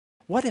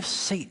What if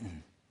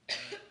Satan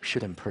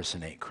should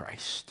impersonate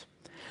Christ?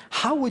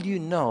 How would you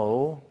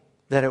know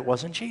that it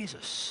wasn't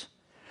Jesus?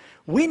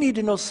 We need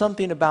to know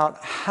something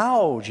about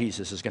how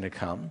Jesus is going to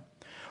come.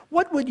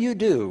 What would you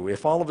do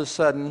if all of a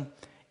sudden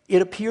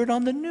it appeared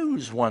on the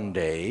news one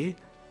day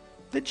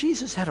that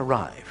Jesus had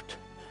arrived?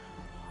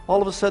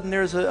 All of a sudden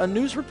there's a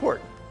news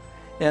report,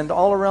 and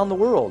all around the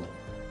world,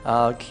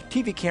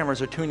 TV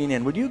cameras are tuning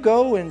in. Would you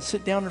go and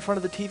sit down in front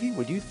of the TV?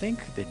 Would you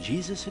think that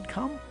Jesus had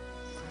come?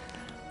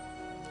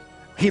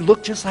 He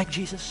looked just like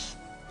Jesus,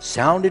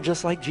 sounded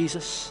just like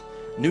Jesus.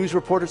 News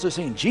reporters are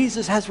saying,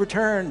 Jesus has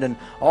returned, and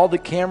all the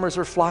cameras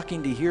are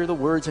flocking to hear the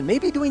words and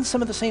maybe doing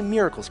some of the same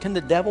miracles. Can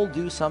the devil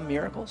do some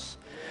miracles?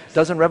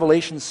 Doesn't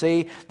Revelation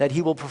say that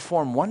he will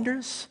perform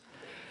wonders?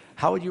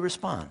 How would you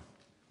respond?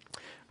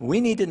 We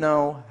need to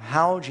know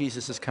how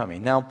Jesus is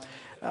coming. Now,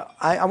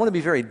 I want to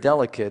be very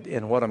delicate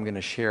in what I'm going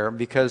to share,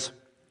 because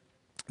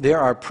there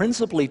are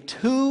principally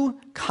two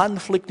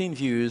conflicting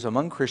views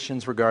among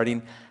Christians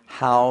regarding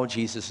how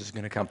Jesus is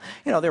going to come.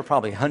 You know, there are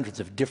probably hundreds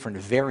of different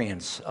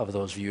variants of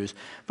those views,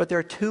 but there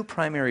are two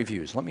primary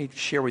views. Let me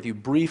share with you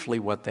briefly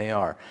what they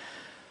are.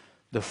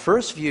 The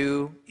first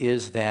view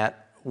is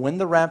that when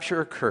the rapture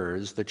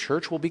occurs, the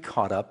church will be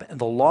caught up, and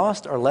the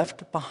lost are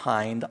left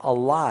behind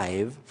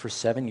alive for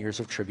 7 years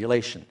of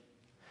tribulation.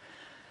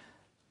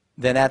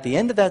 Then at the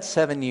end of that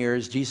 7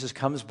 years, Jesus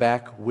comes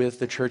back with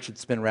the church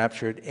that's been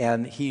raptured,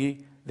 and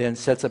he then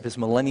sets up his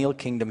millennial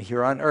kingdom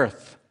here on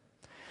earth.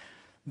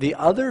 The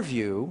other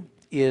view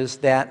is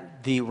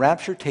that the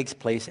rapture takes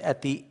place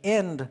at the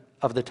end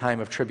of the time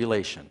of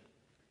tribulation.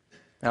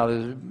 Now,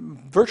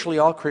 virtually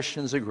all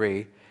Christians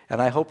agree, and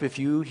I hope if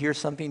you hear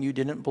something you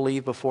didn't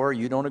believe before,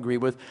 you don't agree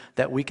with,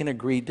 that we can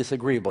agree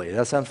disagreeably. Does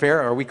that sound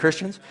fair? Are we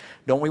Christians?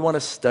 Don't we want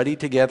to study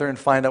together and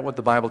find out what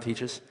the Bible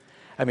teaches?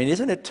 I mean,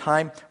 isn't it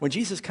time, when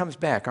Jesus comes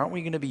back, aren't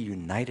we going to be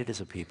united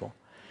as a people?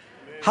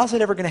 How's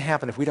it ever going to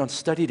happen if we don't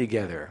study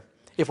together?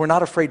 If we're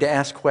not afraid to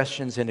ask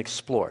questions and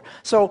explore?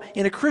 So,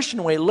 in a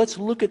Christian way, let's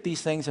look at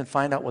these things and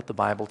find out what the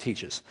Bible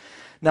teaches.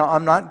 Now,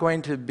 I'm not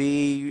going to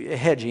be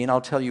hedgy, and I'll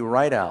tell you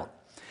right out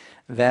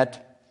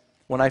that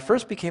when I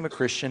first became a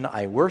Christian,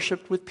 I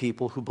worshiped with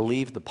people who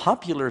believed the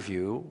popular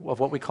view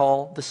of what we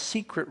call the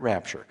secret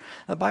rapture.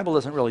 The Bible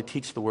doesn't really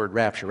teach the word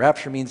rapture.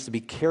 Rapture means to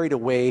be carried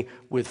away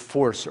with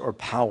force or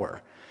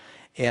power.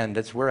 And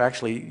that's where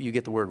actually you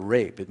get the word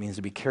rape. It means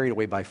to be carried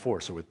away by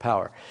force or with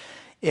power.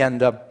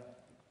 And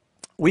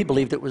we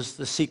believed it was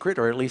the secret,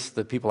 or at least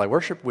the people I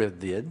worshiped with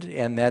did,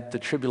 and that the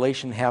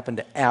tribulation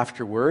happened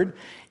afterward,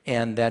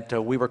 and that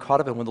we were caught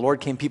up, and when the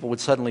Lord came, people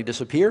would suddenly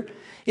disappear.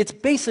 It's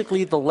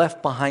basically the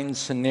Left Behind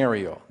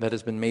scenario that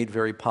has been made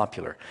very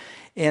popular.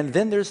 And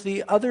then there's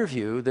the other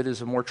view that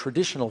is a more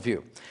traditional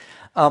view.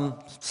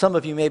 Some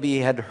of you maybe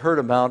had heard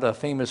about a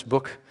famous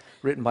book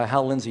written by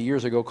Hal Lindsey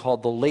years ago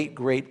called The Late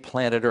Great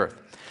Planet Earth.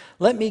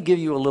 Let me give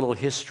you a little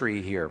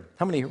history here.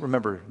 How many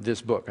remember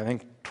this book? I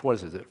think,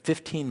 what is it,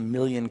 15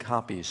 million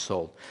copies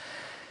sold.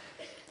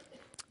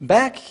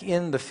 Back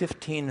in the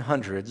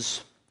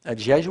 1500s, a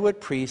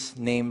Jesuit priest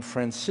named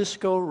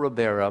Francisco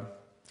Ribera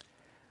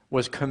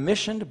was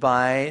commissioned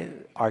by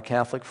our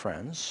Catholic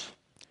friends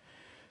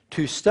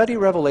to study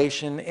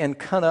Revelation and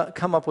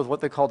come up with what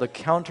they called a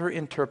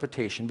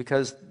counter-interpretation,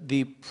 because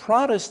the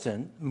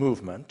Protestant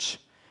movement,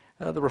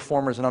 the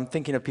Reformers, and I'm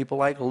thinking of people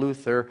like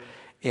Luther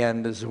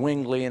and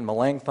Zwingli and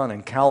Melanchthon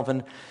and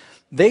Calvin,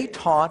 they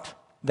taught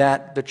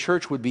that the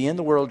church would be in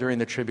the world during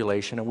the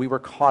tribulation, and we were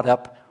caught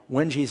up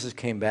when Jesus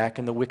came back,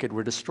 and the wicked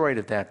were destroyed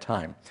at that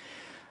time.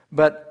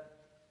 But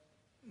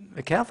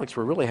the Catholics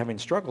were really having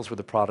struggles with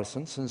the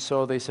Protestants, and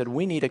so they said,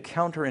 we need a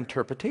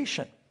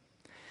counter-interpretation.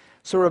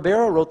 So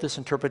Ribera wrote this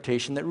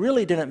interpretation that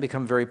really didn't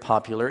become very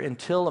popular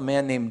until a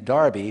man named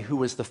Darby, who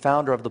was the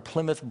founder of the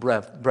Plymouth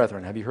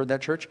Brethren. Have you heard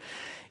that church?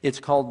 It's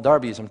called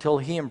Darbyism, until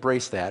he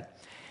embraced that.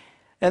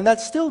 And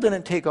that still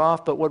didn't take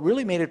off, but what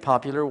really made it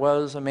popular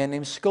was a man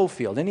named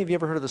Scofield. Any of you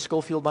ever heard of the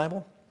Scofield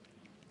Bible?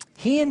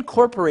 He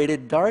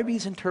incorporated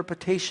Darby's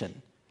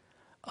interpretation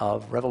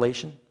of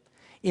Revelation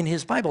in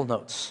his Bible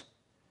notes.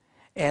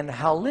 And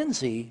Hal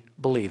Lindsey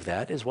believed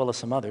that, as well as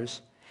some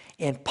others,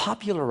 and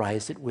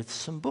popularized it with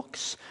some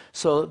books.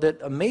 So that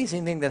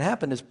amazing thing that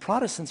happened is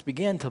Protestants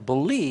began to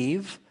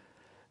believe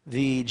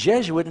the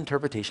Jesuit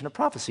interpretation of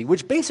prophecy,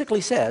 which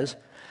basically says,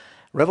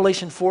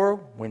 Revelation 4,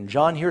 when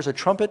John hears a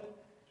trumpet,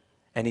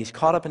 and he's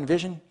caught up in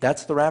vision,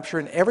 that's the rapture,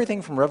 and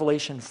everything from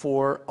Revelation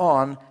 4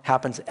 on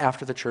happens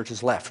after the church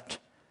has left.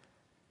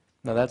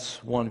 Now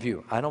that's one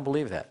view. I don't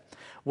believe that.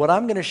 What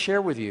I'm going to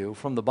share with you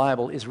from the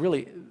Bible is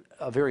really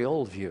a very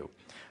old view.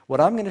 What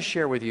I'm going to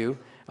share with you,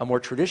 a more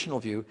traditional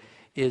view,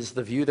 is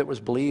the view that was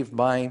believed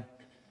by,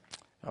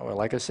 well,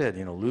 like I said,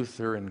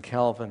 Luther and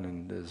Calvin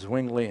and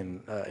Zwingli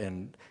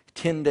and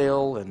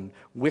Tyndale and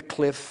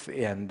Wycliffe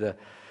and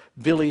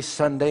Billy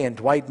Sunday and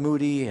Dwight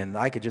Moody, and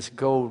I could just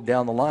go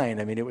down the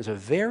line. I mean, it was a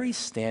very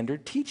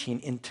standard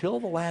teaching until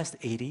the last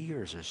 80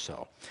 years or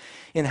so.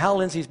 In Hal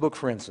Lindsey's book,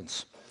 for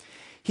instance,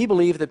 he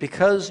believed that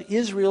because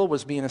Israel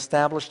was being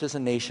established as a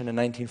nation in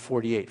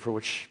 1948, for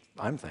which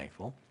I'm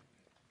thankful,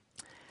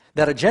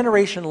 that a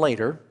generation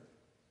later,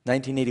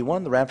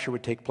 1981, the rapture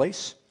would take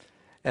place.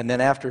 And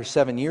then after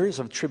 7 years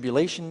of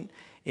tribulation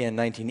in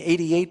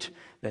 1988,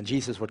 then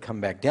Jesus would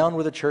come back down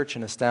with the church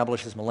and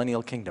establish his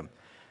millennial kingdom.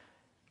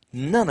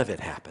 None of it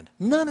happened.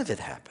 None of it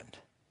happened.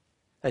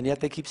 And yet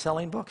they keep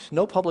selling books.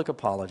 No public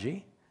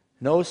apology.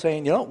 No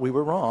saying, we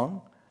were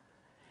wrong.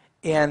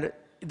 And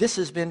this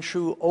has been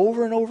true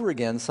over and over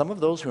again. Some of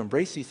those who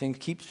embrace these things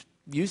keep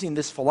using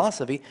this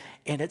philosophy,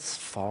 and it's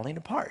falling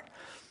apart.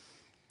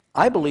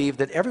 I believe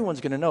that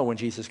everyone's going to know when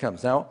Jesus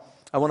comes. Now,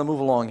 I want to move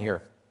along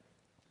here.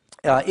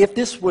 If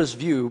this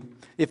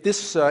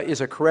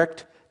is a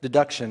correct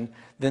deduction,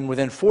 then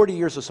within 40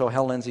 years or so,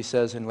 Hal Lindsey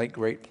says in Late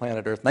Great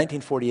Planet Earth,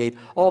 1948,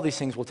 all these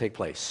things will take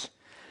place.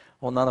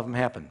 Well, none of them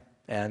happened,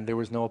 and there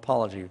was no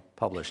apology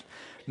published.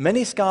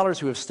 Many scholars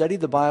who have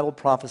studied the Bible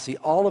prophecy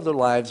all of their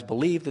lives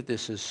believe that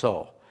this is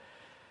so.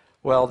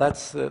 Well,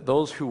 that's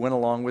those who went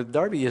along with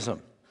Darbyism.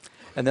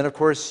 And then, of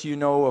course,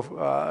 we've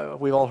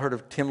all heard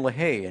of Tim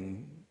LaHaye,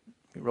 and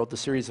he wrote the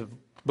series of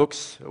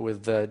books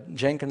with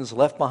Jenkins'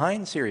 Left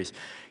Behind series.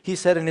 He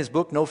said in his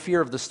book, No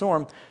Fear of the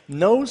Storm,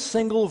 no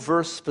single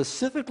verse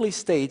specifically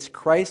states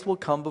Christ will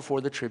come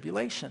before the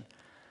tribulation.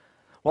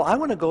 Well, I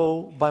want to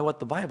go by what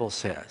the Bible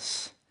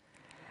says.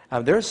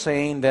 They're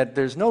saying that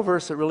there's no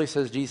verse that really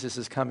says Jesus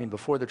is coming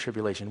before the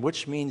tribulation,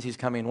 which means he's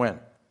coming when?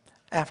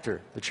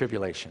 After the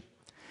tribulation.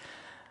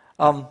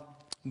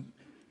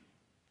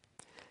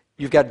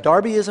 You've got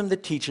Darbyism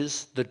that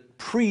teaches the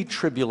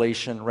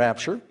pre-tribulation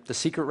rapture. The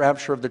secret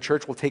rapture of the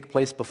church will take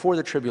place before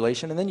the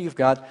tribulation. And then you've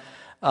got,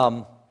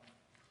 and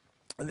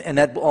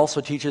that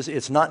also teaches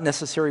it's not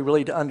necessary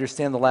really to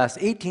understand the last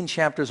 18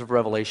 chapters of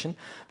Revelation,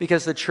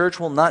 because the church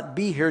will not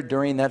be here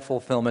during that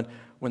fulfillment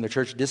when the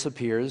church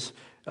disappears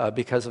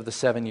because of the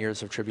 7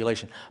 years of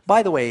tribulation.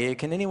 By the way,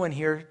 can anyone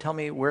here tell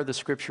me where the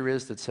scripture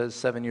is that says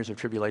 7 years of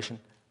tribulation?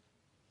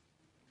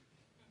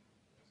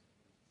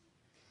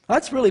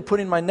 That's really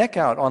putting my neck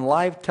out on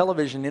live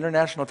television,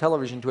 international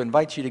television, to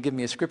invite you to give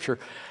me a scripture.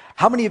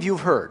 How many of you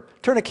have heard?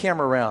 Turn a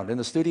camera around in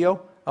the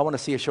studio. I want to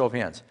see a show of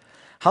hands.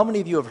 How many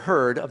of you have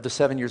heard of the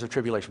 7 years of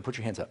tribulation? Put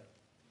your hands up.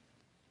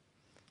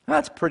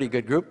 That's a pretty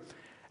good group.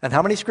 And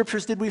how many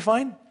scriptures did we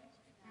find?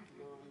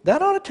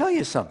 That ought to tell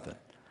you something.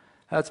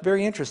 That's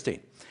very interesting.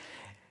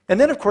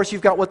 And then, of course,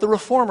 you've got what the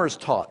Reformers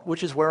taught,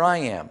 which is where I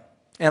am.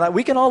 And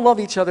we can all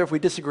love each other if we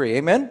disagree.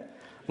 Amen?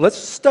 Let's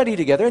study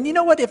together. And you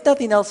know what? If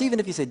nothing else, even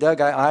if you say,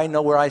 Doug, I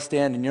know where I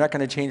stand and you're not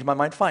going to change my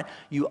mind, fine.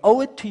 You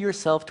owe it to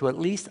yourself to at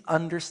least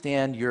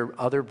understand your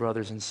other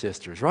brothers and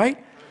sisters,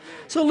 right?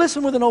 So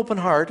listen with an open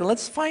heart and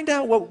let's find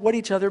out what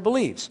each other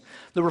believes.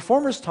 The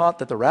Reformers taught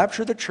that the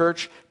rapture of the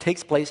church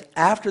takes place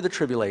after the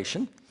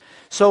tribulation.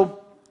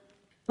 So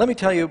let me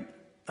tell you,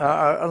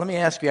 let me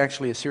ask you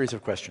actually a series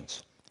of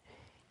questions.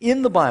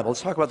 In the Bible,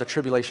 let's talk about the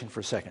tribulation for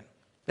a second.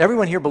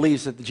 Everyone here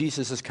believes that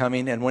Jesus is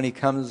coming, and when he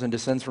comes and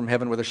descends from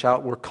heaven with a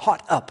shout, we're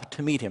caught up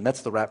to meet him.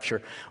 That's the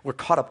rapture. We're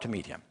caught up to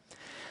meet him.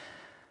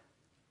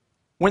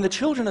 When the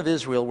children of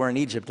Israel were in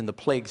Egypt and the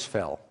plagues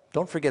fell,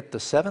 don't forget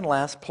the 7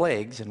 last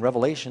plagues in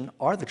Revelation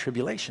are the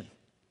tribulation.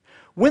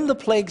 When the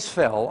plagues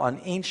fell on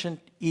ancient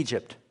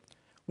Egypt,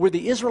 were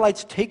the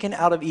Israelites taken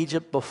out of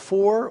Egypt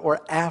before or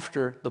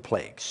after the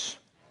plagues?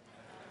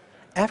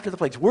 After the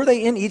plagues. Were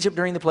they in Egypt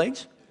during the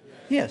plagues?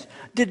 Yes.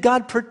 Did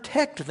God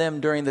protect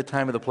them during the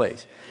time of the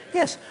plagues?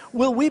 Yes.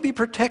 Will we be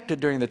protected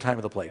during the time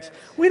of the plagues?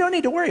 We don't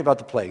need to worry about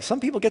the plagues. Some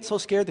people get so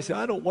scared they say,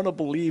 I don't want to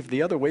believe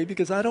the other way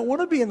because I don't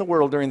want to be in the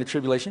world during the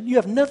tribulation. You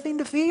have nothing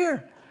to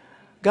fear.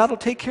 God will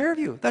take care of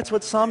you. That's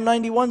what Psalm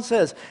 91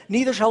 says.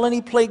 Neither shall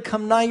any plague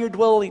come nigh your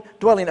dwelling.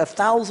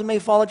 1,000 may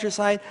fall at your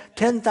side,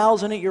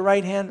 10,000 at your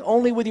right hand.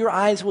 Only with your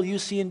eyes will you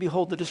see and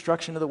behold the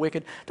destruction of the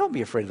wicked. Don't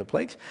be afraid of the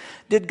plagues.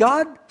 Did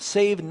God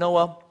save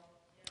Noah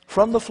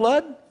from the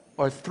flood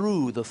or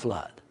through the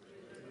flood?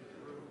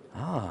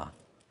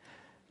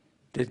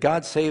 Did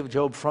God save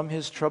Job from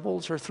his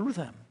troubles or through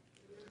them?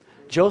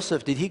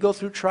 Joseph, did he go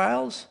through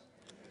trials?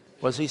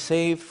 Was he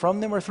saved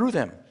from them or through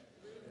them?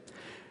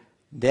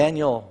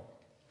 Daniel,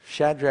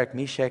 Shadrach,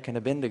 Meshach, and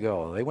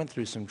Abednego, they went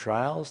through some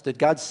trials. Did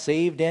God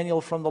save Daniel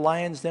from the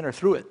lion's den or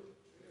through it?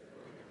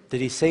 Did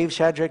he save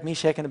Shadrach,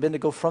 Meshach, and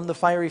Abednego from the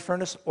fiery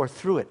furnace or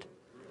through it?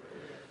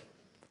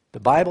 The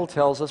Bible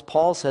tells us,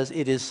 Paul says,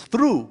 it is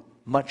through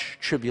much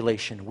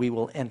tribulation we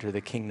will enter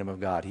the kingdom of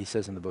God, he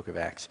says in the book of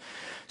Acts.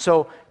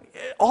 So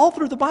all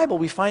through the Bible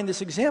we find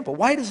this example.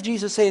 Why does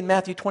Jesus say in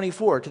Matthew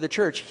 24 to the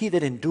church, he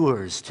that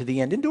endures to the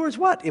end? Endures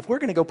what? If we're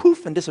going to go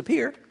poof and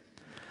disappear.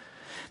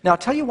 Now I'll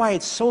tell you why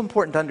it's so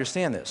important to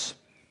understand this.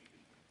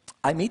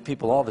 I meet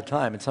people all the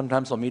time, and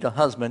sometimes I'll meet a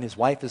husband, his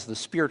wife is the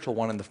spiritual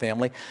one in the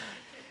family,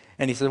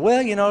 and he says,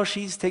 well, you know,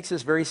 she takes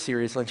this very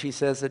seriously, and she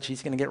says that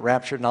she's going to get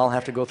raptured and I'll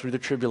have to go through the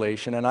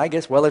tribulation, and I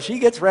guess, well, if she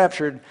gets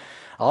raptured,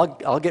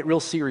 I'll get real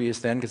serious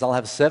then because I'll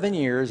have 7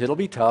 years, it'll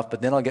be tough,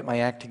 but then I'll get my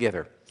act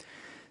together.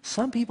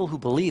 Some people who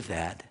believe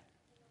that,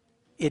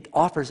 it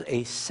offers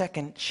a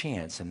second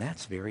chance, and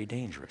that's very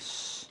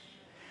dangerous.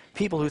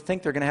 People who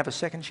think they're going to have a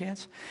second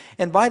chance.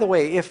 And by the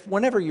way,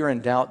 whenever you're in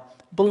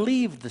doubt,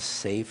 believe the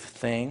safe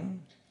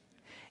thing.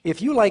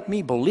 If you, like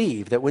me,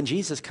 believe that when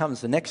Jesus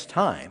comes the next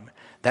time,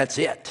 that's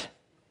it,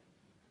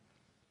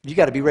 you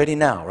got to be ready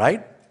now, right?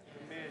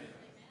 Amen.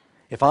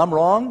 If I'm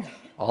wrong,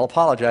 I'll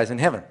apologize in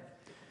heaven.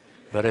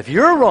 But if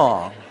you're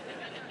wrong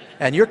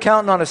and you're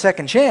counting on a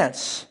second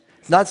chance,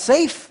 it's not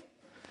safe.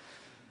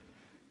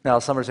 Now,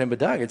 some are saying, but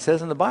Doug, it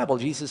says in the Bible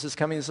Jesus is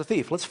coming as a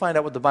thief. Let's find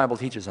out what the Bible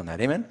teaches on that.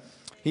 Amen?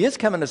 He is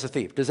coming as a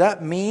thief. Does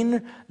that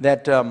mean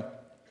that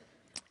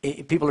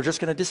people are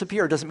just going to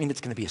disappear, or does it mean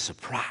it's going to be a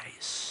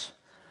surprise?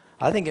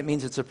 I think it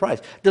means it's a surprise.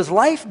 Does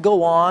life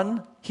go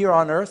on here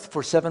on earth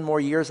for 7 more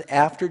years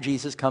after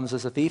Jesus comes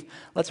as a thief?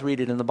 Let's read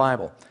it in the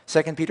Bible.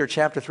 2 Peter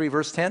chapter 3,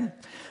 verse 10.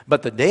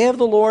 But the day of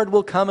the Lord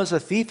will come as a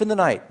thief in the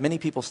night. Many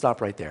people stop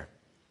right there.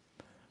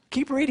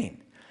 Keep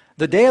reading.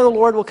 The day of the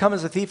Lord will come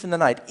as a thief in the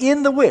night,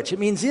 in the which, it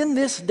means in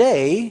this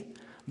day,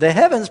 the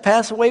heavens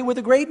pass away with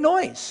a great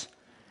noise,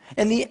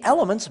 and the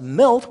elements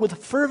melt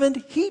with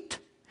fervent heat,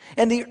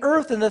 and the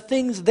earth and the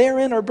things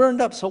therein are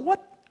burned up. So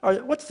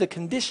what's the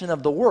condition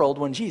of the world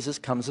when Jesus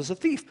comes as a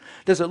thief?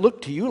 Does it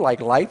look to you like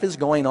life is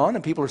going on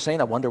and people are saying,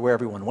 I wonder where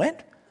everyone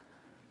went?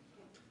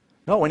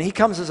 No, when he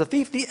comes as a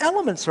thief, the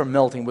elements are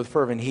melting with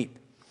fervent heat.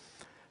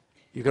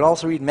 You could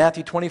also read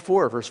Matthew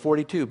 24, verse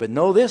 42. But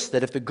know this,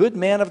 that if the good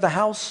man of the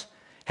house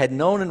had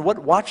known in what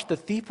watch the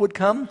thief would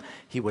come,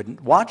 he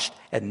would watch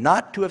and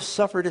not to have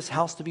suffered his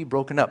house to be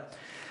broken up.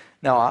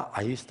 Now,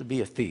 I used to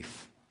be a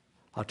thief.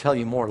 I'll tell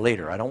you more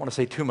later. I don't want to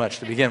say too much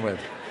to begin with.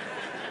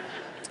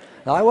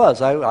 Now, I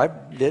was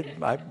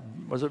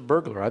a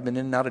burglar. I've been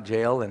in and out of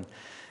jail, and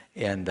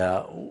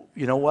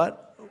you know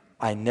what?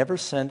 I never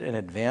sent an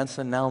advance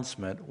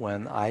announcement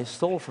when I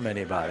stole from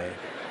anybody.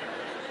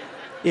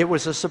 It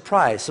was a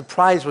surprise.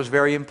 Surprise was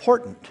very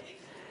important.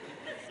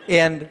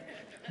 And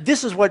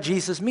this is what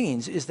Jesus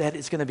means, is that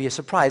it's going to be a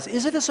surprise.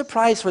 Is it a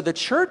surprise for the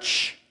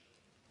church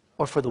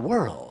or for the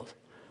world?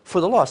 For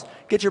the lost.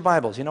 Get your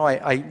Bibles. You know,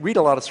 I read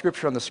a lot of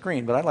scripture on the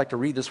screen, but I'd like to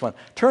read this one.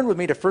 Turn with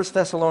me to 1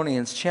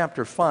 Thessalonians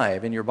chapter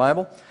 5 in your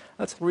Bible.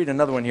 Let's read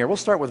another one here. We'll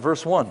start with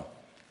verse 1.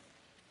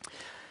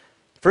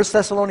 1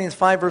 Thessalonians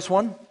 5, verse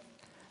 1.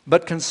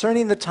 But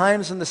concerning the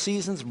times and the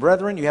seasons,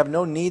 brethren, you have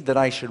no need that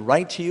I should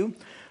write to you,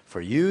 for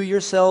you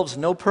yourselves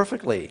know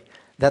perfectly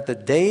that the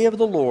day of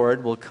the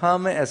Lord will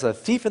come as a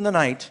thief in the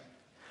night.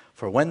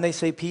 For when they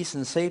say peace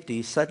and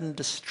safety, sudden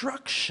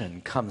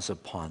destruction comes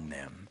upon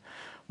them.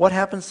 What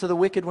happens to the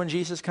wicked when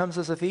Jesus comes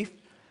as a thief?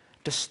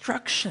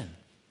 Destruction.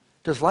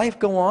 Does life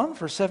go on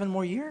for 7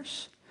 more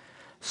years?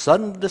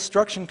 Sudden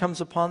destruction comes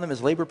upon them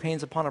as labor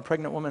pains upon a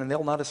pregnant woman, and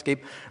they'll not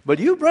escape. But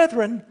you,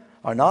 brethren,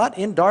 are not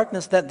in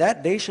darkness, that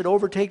that day should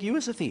overtake you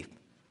as a thief.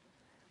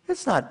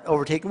 It's not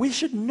overtaken. We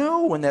should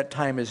know when that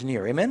time is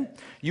near. Amen?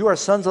 You are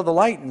sons of the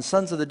light and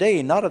sons of the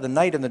day, not of the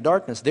night and the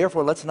darkness.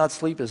 Therefore, let's not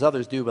sleep as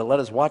others do, but let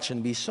us watch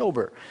and be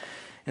sober.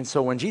 And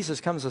so when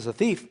Jesus comes as a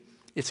thief,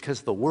 it's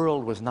because the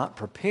world was not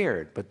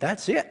prepared. But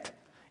that's it.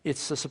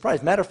 It's a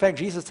surprise. Matter of fact,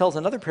 Jesus tells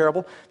another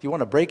parable. If you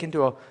want to break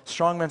into a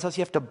strong man's house,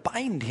 you have to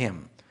bind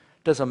him.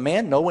 Does a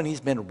man know when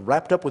he's been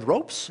wrapped up with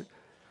ropes?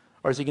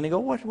 Or is he going to go,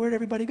 where'd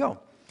everybody go?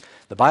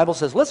 The Bible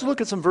says, let's look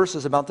at some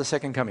verses about the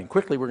second coming.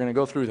 Quickly, we're going to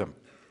go through them.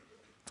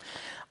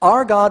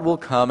 Our God will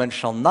come and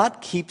shall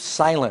not keep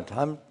silent.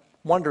 I'm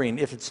wondering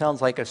if it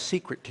sounds like a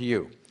secret to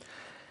you.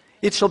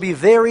 It shall be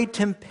very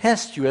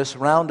tempestuous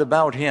round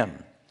about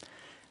him.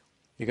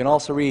 You can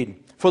also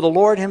read, for the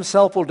Lord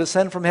himself will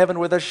descend from heaven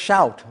with a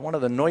shout, one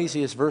of the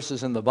noisiest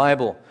verses in the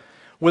Bible,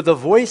 with the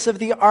voice of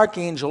the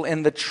archangel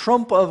and the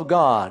trump of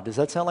God. Does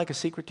that sound like a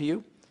secret to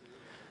you?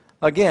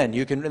 Again,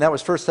 you can, and that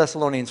was 1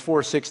 Thessalonians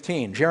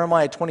 4:16.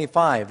 Jeremiah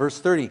 25, verse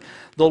 30.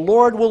 The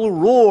Lord will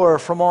roar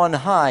from on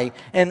high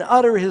and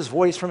utter his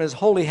voice from his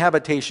holy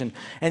habitation,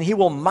 and he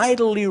will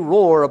mightily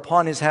roar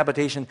upon his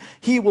habitation.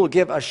 He will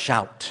give a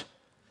shout.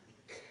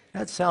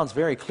 That sounds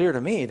very clear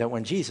to me that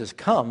when Jesus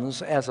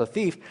comes as a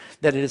thief,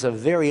 that it is a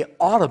very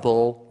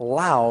audible,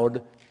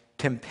 loud,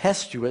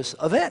 tempestuous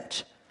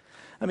event.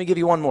 Let me give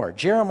you one more.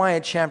 Jeremiah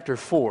chapter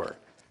 4.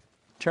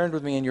 Turn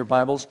with me in your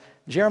Bibles.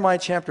 Jeremiah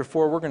chapter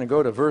 4, we're going to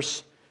go to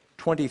verse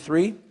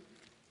 23.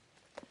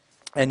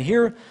 And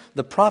here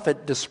the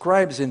prophet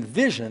describes in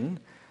vision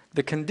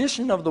the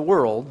condition of the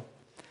world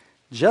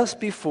just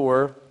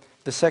before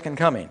the second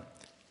coming.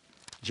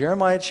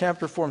 Jeremiah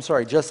chapter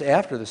 4, just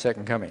after the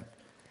second coming.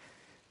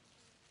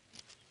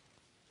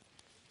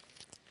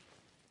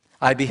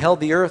 I beheld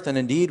the earth, and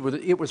indeed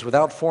it was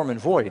without form and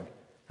void.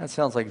 That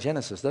sounds like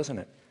Genesis, doesn't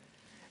it?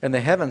 And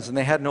the heavens, and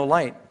they had no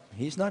light.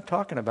 He's not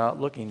talking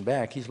about looking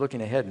back. He's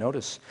looking ahead.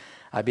 Notice,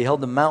 I beheld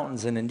the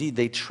mountains, and indeed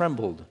they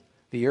trembled,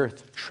 the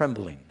earth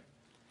trembling.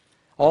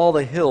 All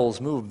the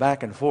hills moved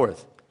back and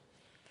forth.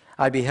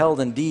 I beheld,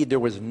 indeed, there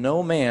was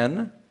no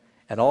man,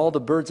 and all the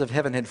birds of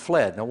heaven had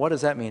fled. Now, what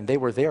does that mean? They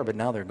were there, but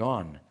now they're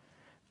gone.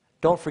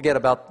 Don't forget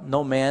about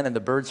no man and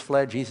the birds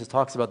fled. Jesus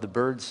talks about the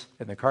birds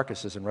and the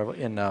carcasses in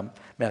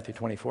Matthew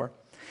 24.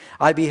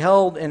 I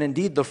beheld, and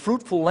indeed the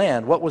fruitful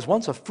land, what was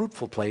once a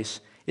fruitful place,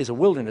 is a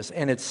wilderness,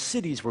 and its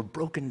cities were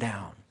broken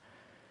down.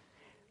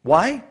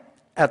 Why?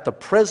 At the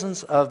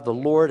presence of the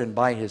Lord and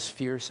by his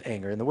fierce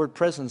anger. And the word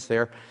presence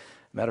there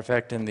Matter of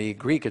fact, in the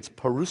Greek, it's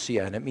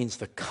parousia, and it means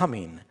the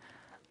coming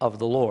of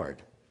the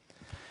Lord.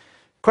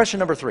 Question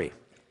number 3.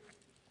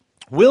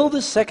 Will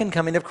the second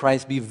coming of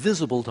Christ be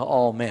visible to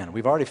all men?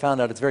 We've already found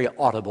out it's very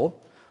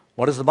audible.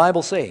 What does the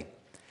Bible say?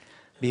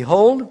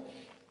 Behold,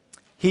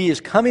 he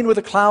is coming with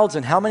the clouds,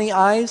 and how many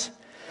eyes?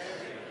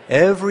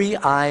 Every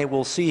eye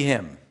will see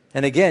him.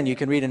 And again, you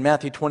can read in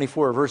Matthew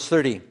 24, verse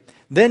 30.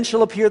 Then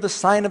shall appear the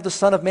sign of the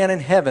Son of Man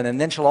in heaven,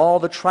 and then shall all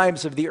the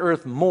tribes of the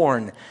earth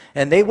mourn,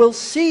 and they will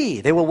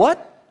see. They will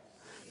what?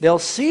 They'll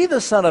see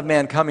the Son of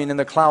Man coming in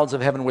the clouds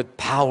of heaven with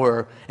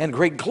power and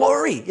great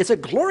glory. It's a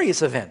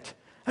glorious event.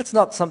 That's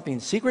not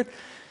something secret.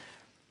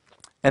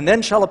 And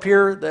then shall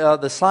appear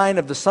the sign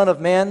of the Son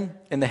of Man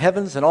in the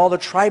heavens, and all the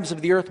tribes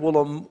of the earth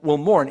will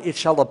mourn. It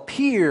shall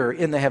appear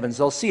in the heavens.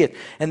 They'll see it,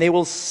 and they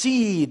will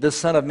see the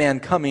Son of Man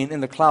coming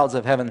in the clouds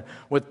of heaven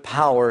with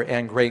power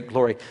and great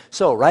glory.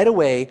 So right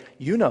away,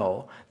 you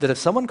know that if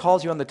someone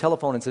calls you on the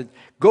telephone and says,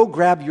 go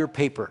grab your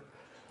paper,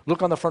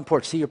 look on the front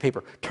porch, see your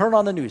paper, turn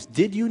on the news.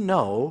 Did you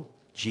know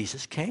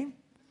Jesus came?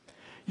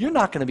 You're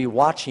not going to be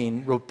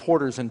watching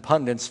reporters and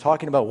pundits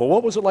talking about, well,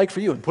 what was it like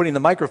for you? And putting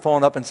the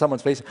microphone up in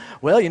someone's face.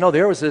 Well, you know,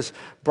 there was this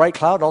bright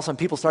cloud, and all of a sudden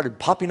people started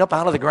popping up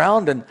out of the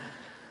ground, and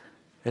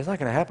it's not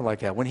going to happen like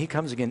that. When he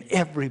comes again,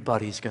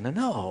 everybody's going to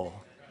know.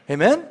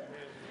 Amen?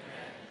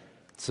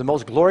 It's the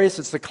most glorious,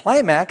 it's the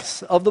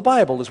climax of the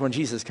Bible is when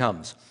Jesus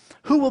comes.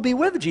 Who will be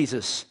with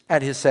Jesus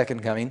at his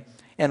second coming,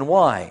 and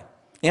why?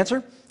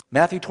 Answer,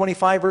 Matthew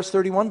 25, verse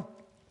 31.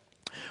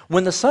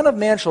 When the Son of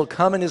Man shall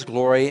come in his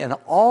glory, and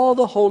all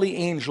the holy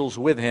angels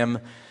with him,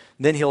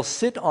 then he'll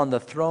sit on the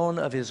throne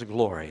of his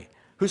glory.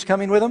 Who's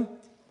coming with him?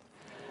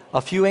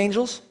 A few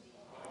angels?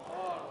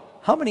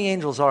 How many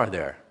angels are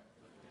there?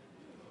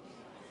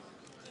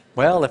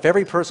 Well, if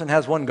every person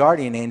has one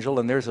guardian angel,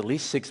 and there's at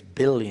least 6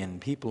 billion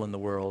people in the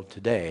world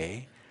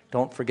today,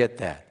 don't forget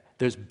that.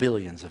 There's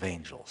billions of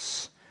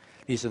angels.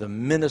 These are the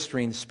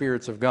ministering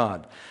spirits of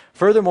God.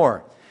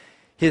 Furthermore,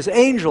 his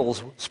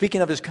angels, speaking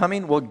of his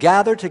coming, will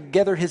gather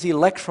together his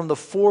elect from the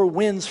 4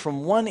 winds,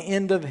 from one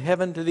end of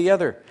heaven to the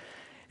other.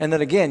 And then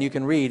again, you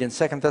can read in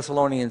 2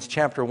 Thessalonians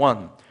chapter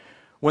 1,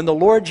 when the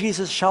Lord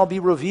Jesus shall be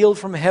revealed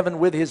from heaven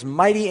with his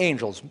mighty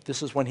angels,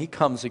 this is when he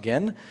comes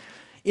again,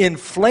 in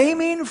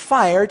flaming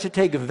fire to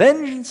take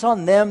vengeance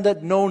on them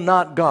that know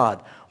not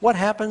God. What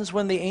happens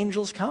when the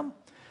angels come?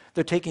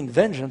 They're taking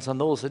vengeance on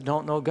those that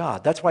don't know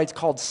God. That's why it's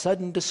called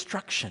sudden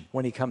destruction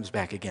when he comes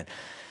back again.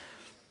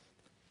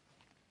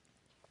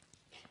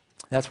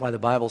 That's why the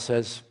Bible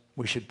says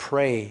we should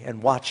pray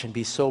and watch and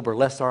be sober,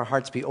 lest our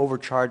hearts be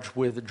overcharged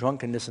with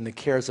drunkenness and the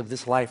cares of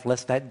this life,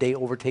 lest that day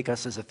overtake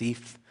us as a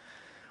thief.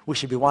 We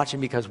should be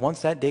watching, because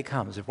once that day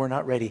comes, if we're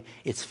not ready,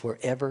 it's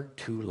forever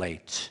too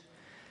late.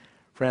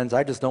 Friends,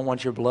 I just don't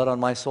want your blood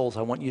on my souls.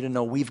 I want you to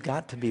know we've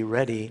got to be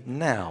ready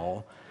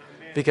now,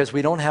 because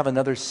we don't have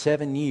another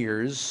 7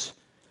 years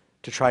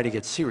to try to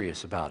get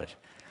serious about it.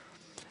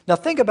 Now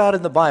think about it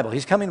in the Bible.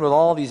 He's coming with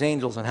all these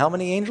angels. And how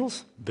many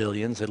angels?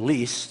 Billions at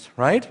least,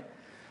 right?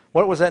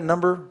 What was that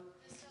number?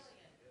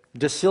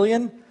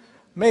 Decillion?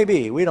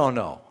 Maybe, we don't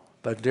know.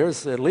 But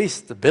there's at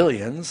least the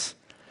billions.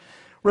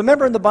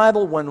 Remember in the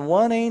Bible when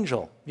one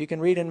angel, you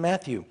can read in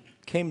Matthew,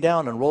 came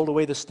down and rolled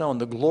away the stone.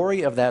 The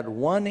glory of that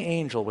one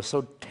angel was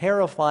so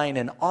terrifying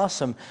and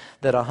awesome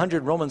that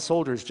 100 Roman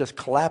soldiers just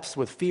collapsed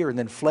with fear and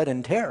then fled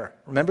in terror.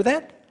 Remember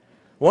that?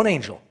 One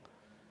angel.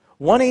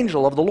 One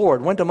angel of the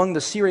Lord went among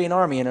the Syrian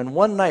army, and in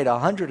one night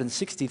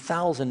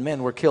 160,000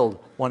 men were killed.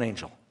 One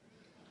angel.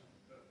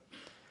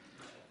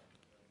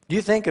 Do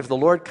you think if the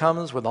Lord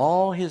comes with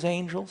all his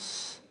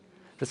angels,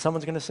 that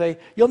someone's going to say,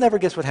 you'll never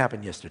guess what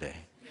happened yesterday?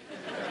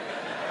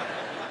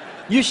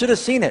 You should have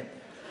seen it.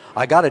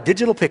 I got a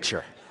digital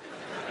picture.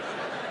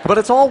 But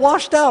it's all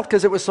washed out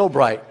because it was so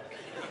bright.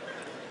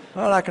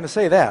 I'm not going to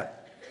say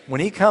that. When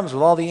he comes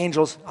with all the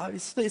angels,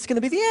 it's going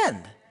to be the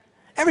end.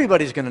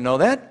 Everybody's going to know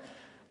that.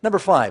 Number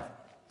 5,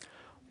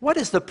 what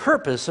is the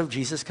purpose of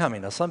Jesus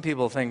coming? Now, some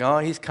people think, oh,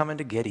 he's coming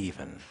to get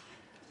even.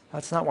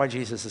 That's not why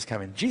Jesus is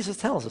coming. Jesus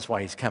tells us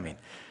why he's coming.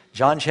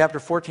 John chapter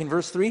 14,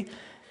 verse 3,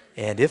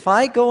 and if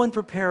I go and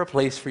prepare a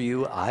place for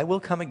you, I will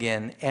come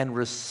again and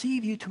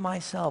receive you to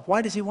myself.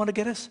 Why does he want to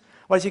get us?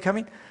 Why is he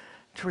coming?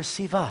 To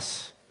receive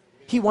us.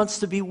 He wants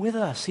to be with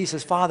us. He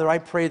says, Father, I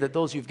pray that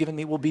those you've given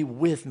me will be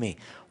with me.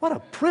 What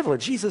a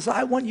privilege. Jesus,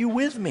 I want you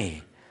with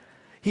me.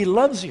 He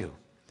loves you.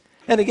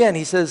 And again,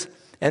 he says,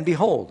 and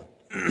behold,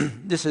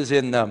 this is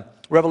in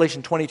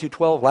Revelation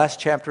 22:12, last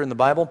chapter in the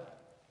Bible.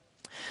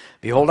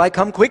 Behold, I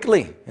come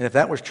quickly. And if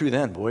that was true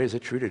then, boy, is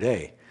it true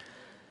today.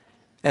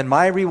 And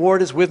my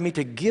reward is with me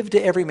to give to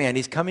every man.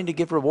 He's coming to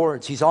give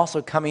rewards. He's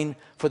also coming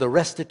for the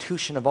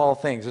restitution of all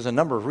things. There's a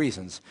number of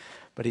reasons,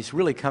 but he's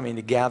really coming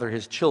to gather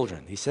his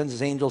children. He sends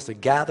his angels to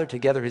gather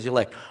together his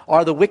elect.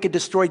 Are the wicked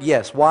destroyed?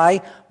 Yes. Why?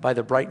 By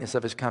the brightness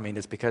of his coming.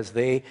 It's because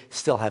they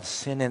still have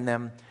sin in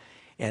them,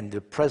 and the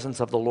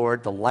presence of the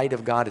Lord, the light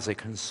of God, is a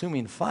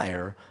consuming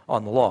fire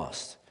on the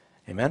lost.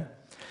 Amen?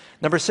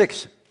 Number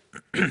 6.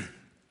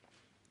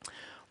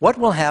 What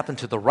will happen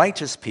to the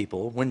righteous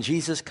people when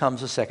Jesus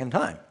comes a second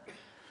time?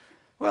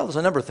 Well, there's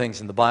a number of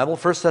things in the Bible.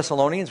 1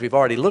 Thessalonians we've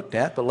already looked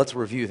at, but let's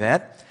review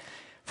that.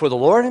 For the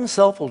Lord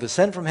himself will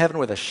descend from heaven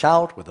with a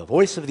shout, with the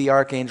voice of the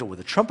archangel, with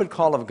the trumpet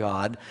call of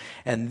God,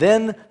 and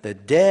then the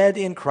dead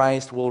in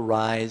Christ will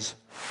rise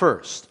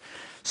first.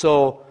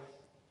 So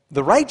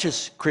the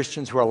righteous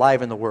Christians who are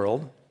alive in the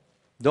world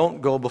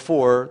don't go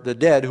before the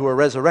dead who are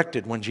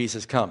resurrected when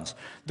Jesus comes.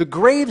 The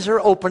graves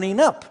are opening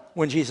up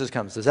when Jesus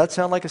comes. Does that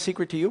sound like a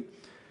secret to you?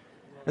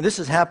 And this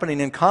is happening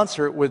in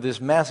concert with this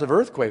massive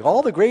earthquake.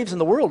 All the graves in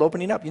the world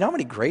opening up. You know how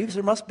many graves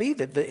there must be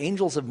that the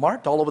angels have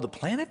marked all over the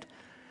planet?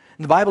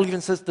 And the Bible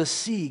even says the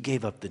sea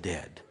gave up the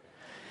dead.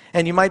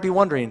 And you might be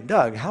wondering,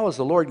 Doug, how is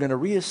the Lord going to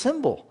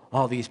reassemble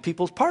all these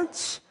people's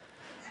parts?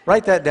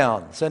 Write that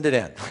down. Send it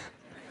in.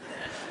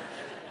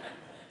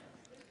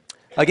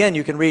 Again,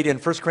 you can read in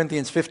 1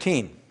 Corinthians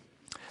 15,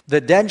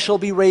 the dead shall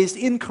be raised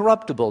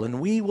incorruptible, and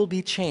we will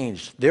be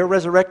changed. They're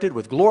resurrected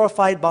with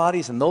glorified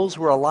bodies, and those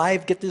who are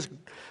alive get this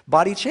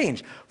body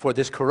changed. For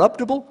this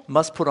corruptible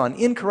must put on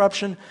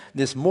incorruption,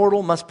 this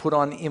mortal must put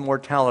on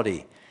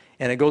immortality.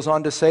 And it goes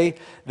on to say,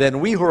 then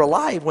we who are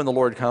alive when the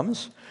Lord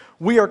comes,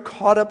 we are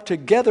caught up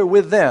together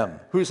with them.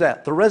 Who's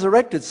that? The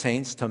resurrected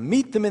saints, to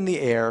meet them in the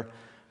air,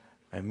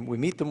 and we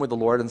meet them with the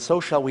Lord, and so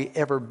shall we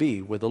ever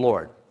be with the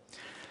Lord.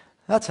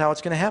 That's how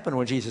it's going to happen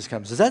when Jesus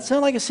comes. Does that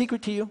sound like a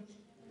secret to you?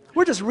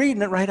 We're just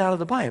reading it right out of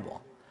the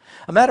Bible.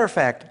 A matter of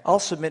fact, I'll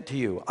submit to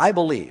you, I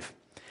believe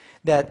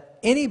that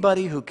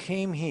anybody who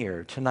came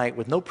here tonight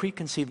with no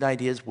preconceived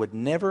ideas would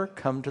never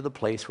come to the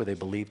place where they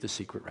believe the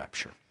secret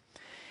rapture.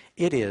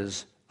 It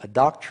is a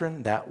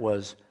doctrine that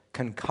was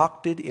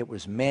concocted, it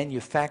was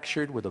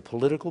manufactured with a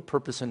political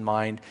purpose in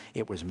mind,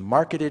 it was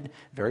marketed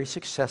very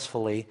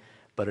successfully,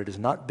 but it is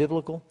not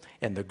biblical,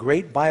 and the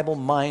great Bible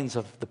minds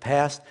of the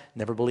past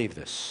never believed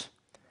this.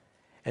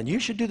 And you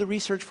should do the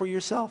research for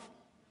yourself.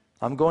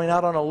 I'm going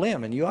out on a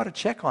limb, and you ought to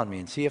check on me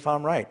and see if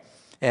I'm right.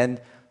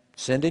 And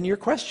send in your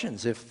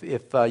questions. If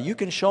you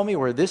can show me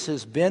where this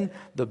has been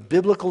the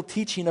biblical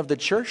teaching of the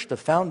church, the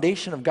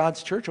foundation of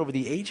God's church over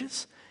the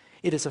ages,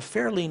 it is a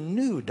fairly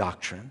new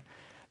doctrine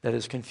that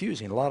is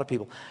confusing a lot of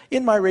people.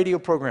 In my radio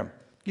program,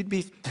 you'd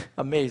be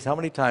amazed how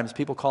many times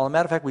people call. As a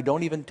matter of fact, we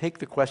don't even take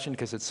the question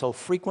because it's so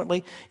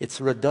frequently, it's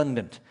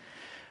redundant.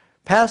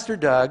 Pastor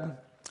Doug,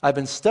 I've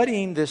been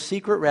studying this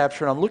secret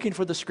rapture, and I'm looking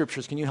for the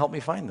scriptures. Can you help me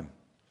find them?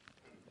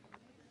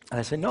 And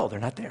I say, no, they're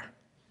not there.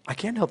 I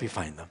can't help you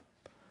find them.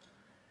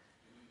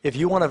 If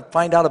you want to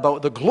find out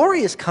about the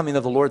glorious coming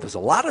of the Lord, there's a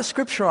lot of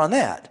scripture on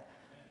that.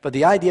 But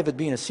the idea of it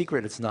being a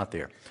secret, it's not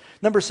there.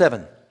 Number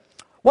 7,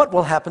 what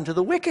will happen to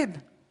the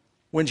wicked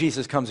when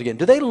Jesus comes again?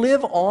 Do they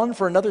live on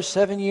for another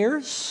 7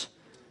 years?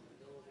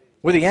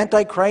 With the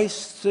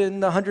Antichrist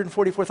and the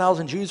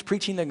 144,000 Jews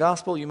preaching the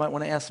gospel? You might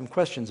want to ask some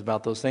questions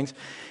about those things.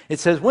 It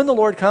says, when the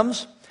Lord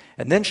comes,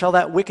 and then shall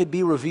that wicked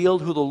be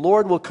revealed, who the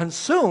Lord will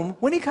consume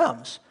when he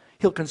comes.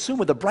 He'll consume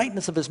with the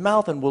brightness of his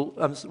mouth and will,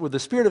 with the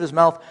spirit of his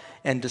mouth,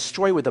 and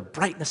destroy with the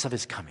brightness of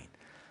his coming.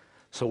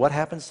 So what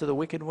happens to the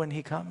wicked when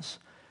he comes?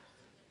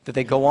 Did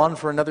they go on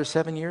for another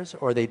 7 years,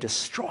 or are they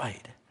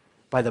destroyed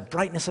by the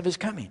brightness of his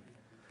coming?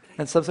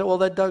 And some say, well,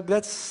 Doug,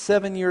 that's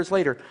 7 years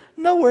later.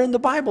 Nowhere in the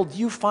Bible do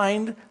you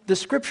find the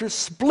scriptures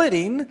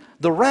splitting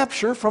the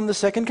rapture from the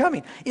second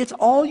coming. It's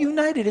all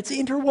united. It's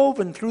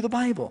interwoven through the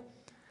Bible.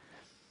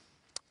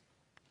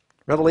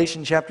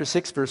 Revelation chapter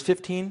 6, verse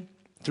 15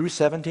 through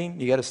 17.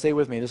 You got to stay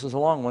with me. This is a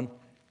long one.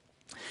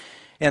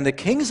 And the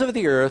kings of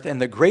the earth,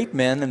 and the great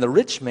men, and the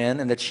rich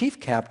men, and the chief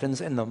captains,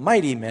 and the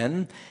mighty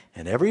men,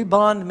 and every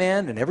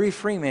bondman, and every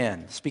free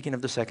man, speaking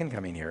of the second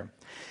coming here,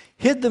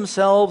 hid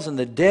themselves in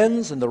the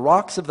dens and the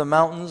rocks of the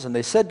mountains, and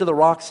they said to the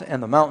rocks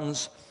and the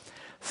mountains,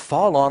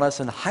 fall on us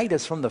and hide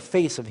us from the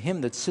face of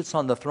him that sits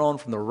on the throne,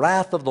 from the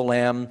wrath of the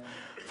Lamb,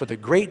 for the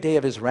great day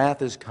of his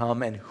wrath is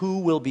come, and who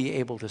will be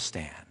able to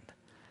stand?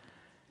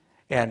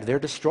 And they're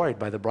destroyed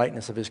by the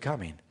brightness of his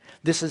coming.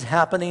 This is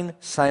happening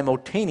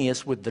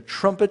simultaneous with the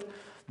trumpet,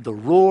 the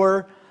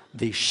roar,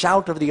 the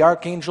shout of the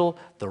archangel,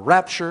 the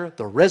rapture,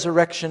 the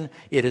resurrection.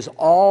 It is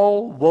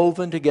all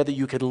woven together.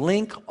 You could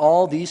link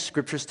all these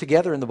scriptures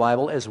together in the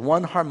Bible as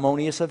one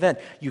harmonious event.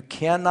 You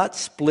cannot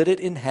split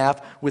it in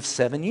half with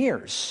 7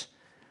 years.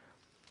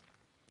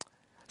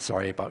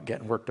 Sorry about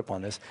getting worked up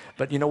on this.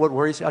 But you know what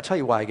worries me? I'll tell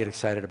you why I get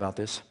excited about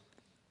this.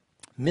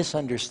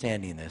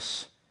 Misunderstanding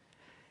this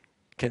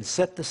can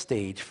set the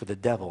stage for the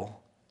devil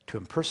to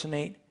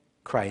impersonate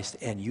Christ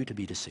and you to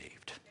be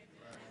deceived.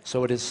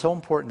 So it is so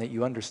important that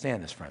you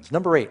understand this, friends.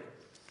 Number 8,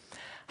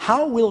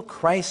 how will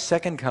Christ's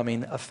second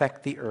coming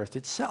affect the earth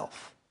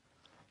itself?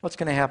 What's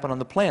going to happen on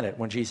the planet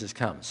when Jesus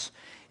comes?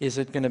 Is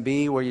it going to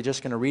be where you're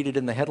just going to read it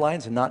in the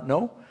headlines and not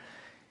know?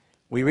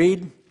 We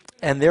read,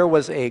 and there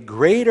was a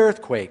great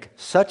earthquake,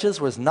 such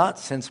as was not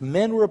since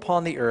men were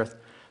upon the earth,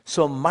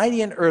 so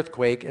mighty an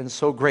earthquake and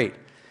so great.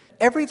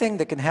 Everything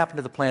that can happen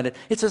to the planet,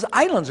 it says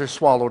islands are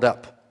swallowed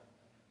up.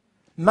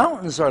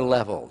 Mountains are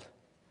leveled.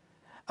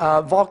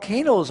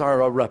 Volcanoes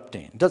are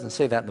erupting. It doesn't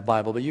say that in the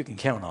Bible, but you can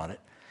count on it.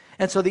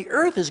 And so the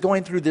earth is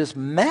going through this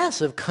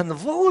massive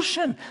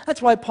convulsion.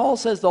 That's why Paul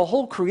says the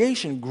whole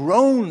creation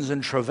groans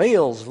and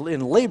travails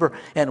in labor.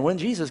 And when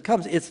Jesus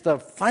comes, it's the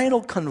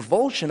final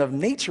convulsion of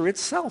nature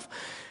itself.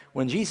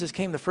 When Jesus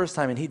came the first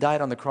time and he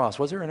died on the cross,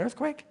 was there an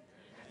earthquake?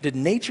 Did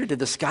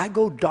the sky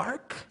go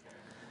dark?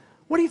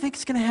 What do you think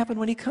is going to happen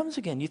when he comes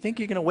again? You think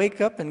you're going to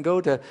wake up and go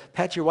to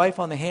pat your wife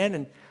on the hand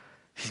and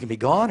she's going to be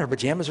gone, her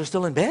pajamas are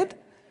still in bed?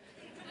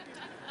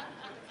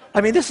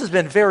 I mean, this has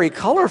been very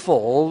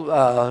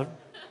colorful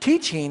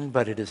teaching,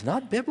 but it is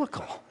not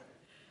biblical.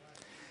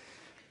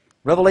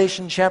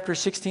 Revelation chapter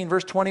 16,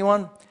 verse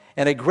 21,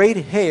 and a great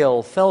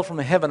hail fell from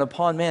heaven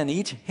upon men,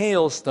 each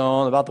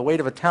hailstone about the weight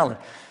of a talent.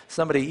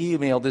 Somebody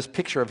emailed this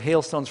picture of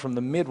hailstones from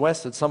the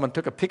Midwest that someone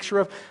took a picture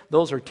of.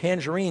 Those are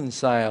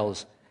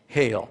tangerine-size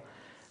hail.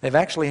 They've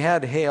actually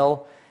had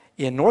hail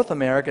in North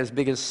America as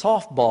big as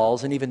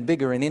softballs and even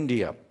bigger in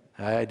India.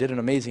 I did an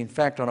amazing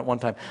fact on it one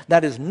time.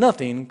 That is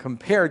nothing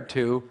compared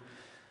to,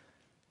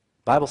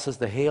 the Bible says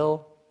the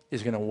hail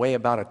is going to weigh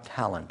about a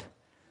talent.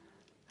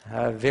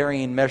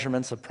 Varying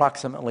measurements,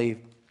 approximately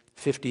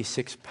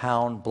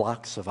 56-pound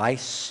blocks of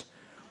ice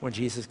when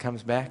Jesus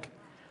comes back,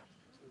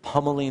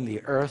 pummeling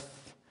the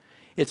earth.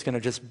 It's going to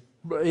just,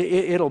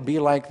 it'll be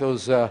like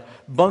those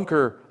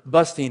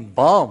bunker-busting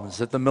bombs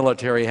that the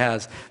military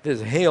has.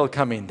 There's hail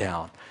coming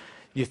down.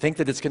 You think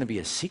that it's going to be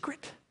a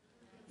secret?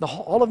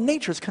 All of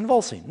nature is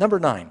convulsing. Number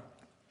 9.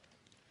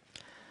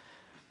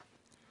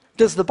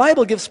 Does the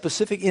Bible give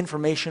specific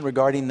information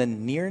regarding the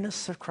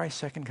nearness of Christ's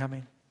second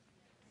coming?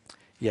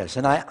 Yes,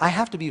 and I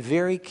have to be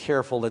very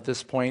careful at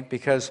this point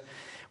because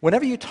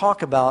whenever you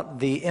talk about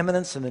the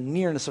imminence and the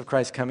nearness of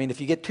Christ's coming,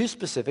 if you get too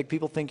specific,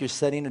 people think you're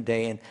setting a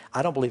day, and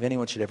I don't believe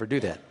anyone should ever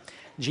do that.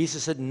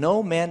 Jesus said,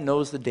 no man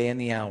knows the day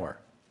and the hour.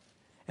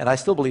 And I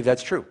still believe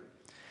that's true.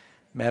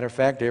 Matter of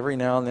fact, every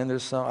now and then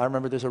I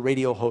remember there's a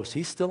radio host.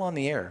 He's still on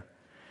the air.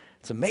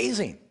 It's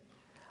amazing.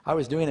 I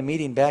was doing a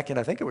meeting back in,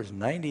 I think it was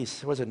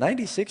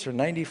 96 or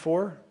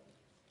 94?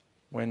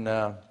 When you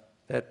know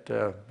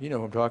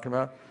who I'm talking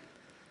about?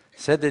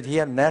 Said that he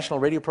had a national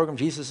radio program,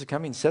 Jesus is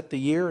Coming, set the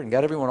year and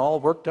got everyone all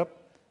worked up.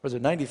 Was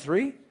it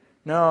 93?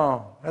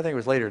 No, I think it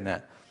was later than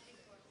that.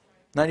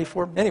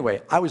 94?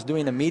 Anyway, I was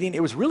doing a meeting.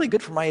 It was really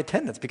good for my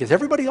attendance because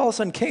everybody all of a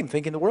sudden came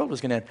thinking the world was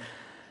going to end.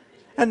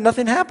 And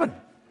nothing happened.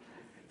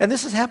 And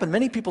this has happened.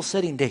 Many people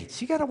setting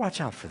dates. You got to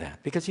watch out for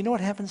that because you know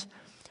what happens?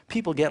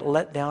 People get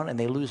let down and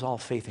they lose all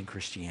faith in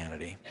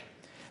Christianity.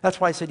 That's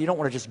why I said you don't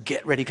want to just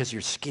get ready because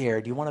you're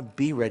scared. You want to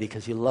be ready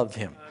because you love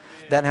Him.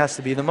 That has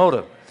to be the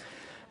motive.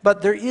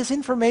 But there is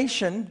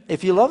information.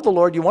 If you love the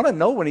Lord, you want to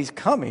know when He's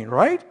coming,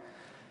 right?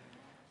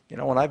 You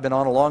know, when I've been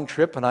on a long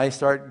trip and I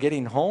start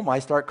getting home, I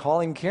start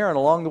calling Karen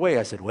along the way.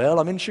 I said, well,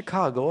 I'm in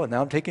Chicago, and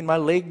now I'm taking my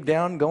leg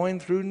down going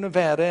through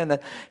Nevada.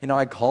 And,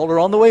 I called her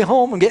on the way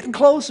home. I'm getting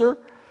closer.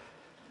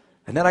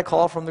 And then I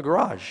call from the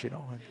garage,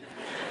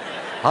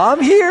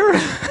 I'm here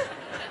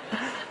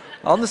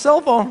on the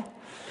cell phone.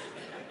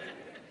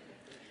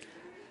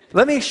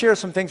 Let me share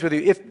some things with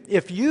you.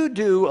 If you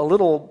do a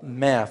little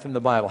math in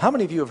the Bible, how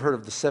many of you have heard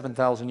of the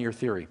 7,000-year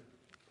theory?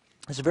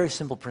 It's a very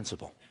simple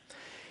principle.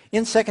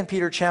 In 2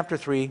 Peter chapter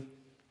 3,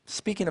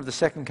 speaking of the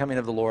second coming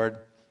of the Lord,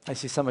 I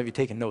see some of you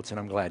taking notes, and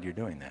I'm glad you're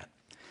doing that.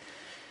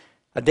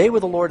 A day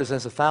with the Lord is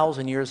as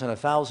 1,000 years, and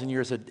 1,000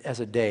 years as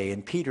a day.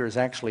 And Peter is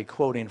actually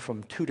quoting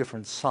from 2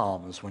 different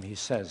Psalms when he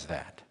says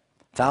that.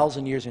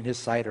 1,000 years in his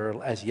sight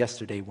are as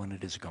yesterday when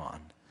it is gone.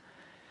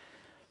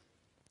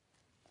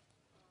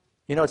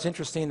 You know, it's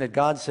interesting that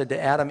God said to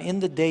Adam,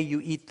 in the day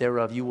you eat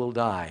thereof, you will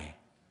die.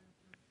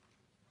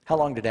 How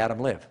long did Adam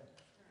live?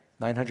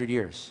 900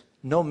 years.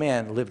 No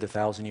man lived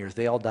 1,000 years.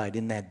 They all died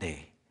in that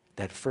day,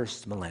 that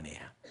first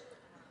millennia.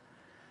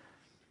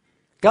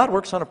 God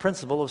works on a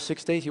principle of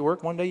 6 days you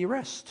work, 1 day you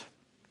rest.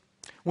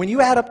 When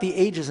you add up the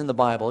ages in the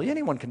Bible,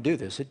 anyone can do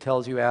this. It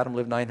tells you Adam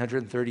lived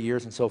 930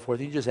 years and so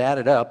forth. You just add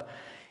it up,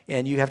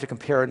 and you have to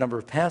compare a number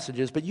of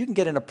passages, but you can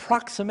get an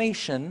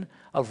approximation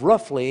of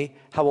roughly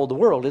how old the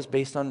world is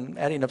based on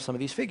adding up some of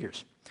these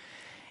figures.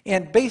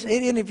 And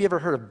any of you ever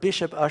heard of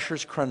Bishop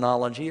Ussher's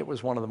chronology? It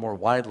was one of the more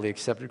widely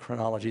accepted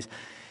chronologies.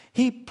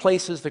 He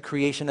places the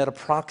creation at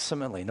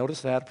approximately,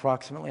 notice that,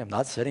 approximately, I'm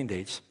not setting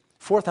dates,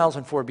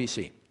 4004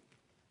 BC.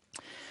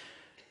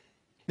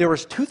 There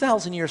was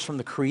 2,000 years from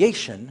the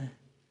creation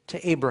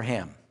to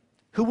Abraham,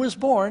 who was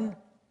born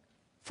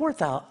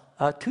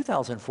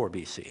 2004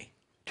 BC,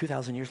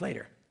 2,000 years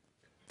later.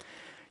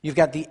 You've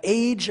got the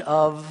age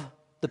of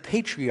the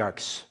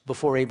patriarchs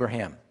before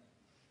Abraham.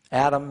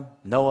 Adam,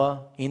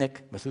 Noah,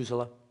 Enoch,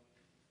 Methuselah.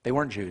 They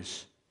weren't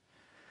Jews.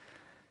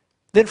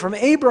 Then from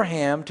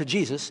Abraham to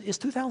Jesus is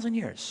 2,000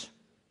 years.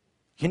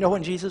 You know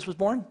when Jesus was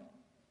born?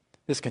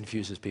 This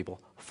confuses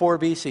people. 4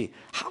 BC.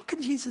 How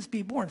can Jesus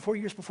be born 4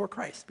 years before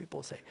Christ?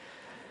 People say.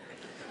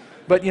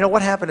 But you know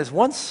what happened is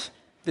once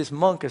this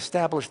monk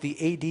established the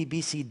AD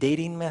BC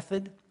dating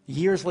method,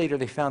 years later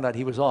they found out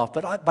he was off.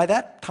 But by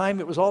that time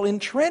it was all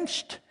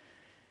entrenched.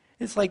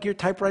 It's like your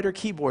typewriter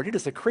keyboard. It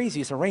is the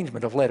craziest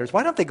arrangement of letters.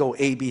 Why don't they go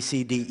A, B,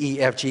 C, D, E,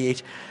 F, G,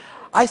 H?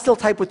 I still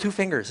type with 2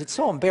 fingers. It's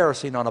so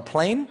embarrassing on a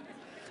plane.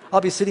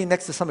 I'll be sitting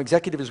next to some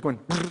executive who's going,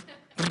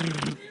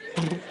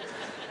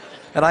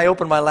 and I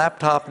open my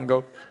laptop and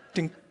go,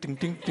 ding, ding,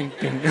 ding, ding,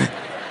 ding.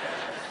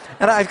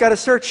 And I've got to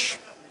search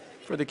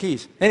for the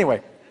keys.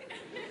 Anyway,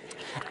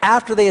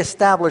 after they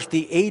established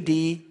the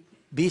AD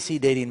BC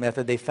dating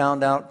method, they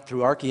found out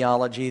through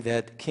archaeology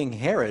that King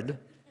Herod,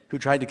 who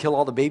tried to kill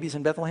all the babies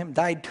in Bethlehem,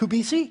 died 2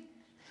 BC.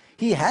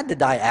 He had to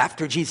die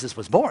after Jesus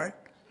was born.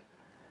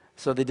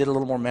 So they did a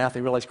little more math.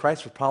 They realized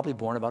Christ was probably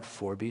born about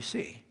 4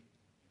 BC.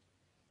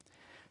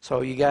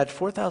 So you got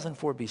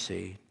 4004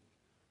 BC,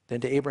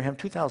 then to Abraham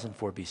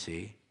 2004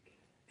 BC,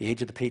 the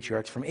age of the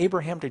patriarchs. From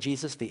Abraham to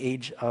Jesus, the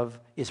age of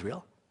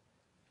Israel.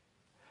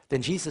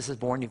 Then Jesus is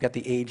born, you've got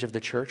the age of the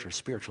church or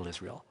spiritual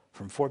Israel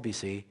from 4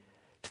 BC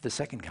to the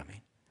second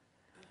coming.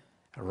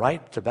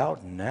 Right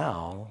about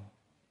now,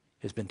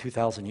 it's been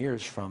 2,000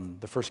 years from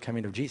the first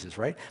coming of Jesus,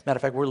 right? Matter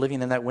of fact, we're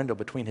living in that window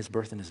between his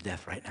birth and his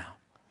death right now.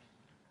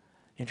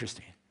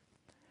 Interesting.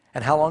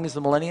 And how long is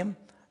the millennium?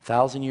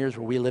 1,000 years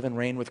where we live and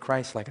reign with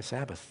Christ like a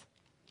Sabbath.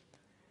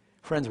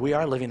 Friends, we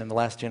are living in the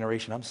last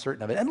generation. I'm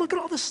certain of it. And look at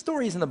all the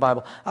stories in the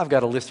Bible. I've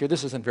got a list here.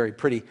 This isn't very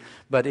pretty,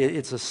 but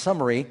it's a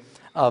summary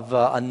of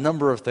a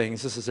number of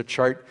things. This is a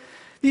chart.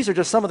 These are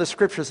just some of the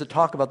scriptures that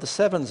talk about the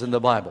sevens in the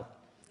Bible.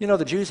 You know,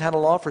 the Jews had a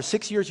law for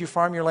 6 years you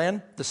farm your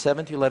land, the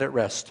seventh you let it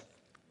rest.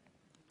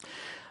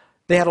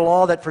 They had a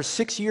law that for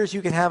 6 years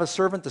you can have a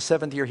servant, the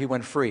seventh year he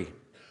went free.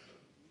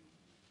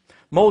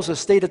 Moses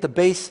stayed at the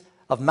base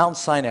of Mount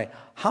Sinai.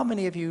 How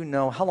many of you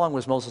know, how long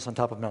was Moses on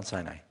top of Mount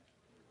Sinai?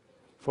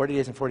 40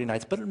 days and 40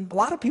 nights. But a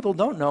lot of people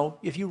don't know,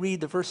 if you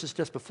read the verses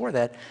just before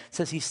that, it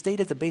says he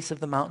stayed at the base of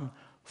the mountain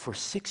for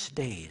 6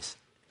 days.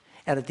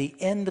 And at the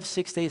end of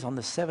 6 days, on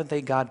the seventh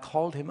day, God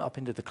called him up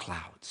into the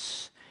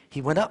clouds.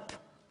 He went up,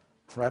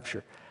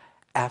 rapture,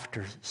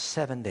 after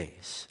 7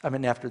 days.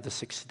 After the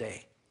 6th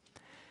day.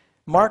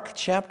 Mark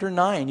chapter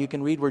 9, you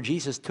can read where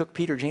Jesus took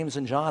Peter, James,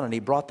 and John, and he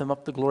brought them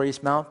up the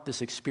glorious mount,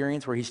 this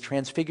experience where he's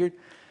transfigured.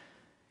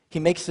 He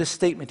makes this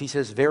statement. He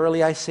says,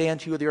 "Verily I say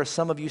unto you, there are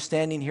some of you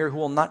standing here who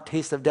will not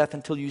taste of death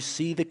until you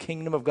see the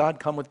kingdom of God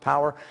come with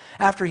power."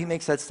 After he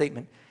makes that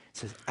statement, it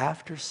says,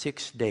 after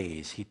 6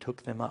 days, he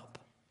took them up.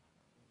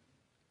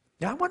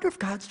 Now, I wonder if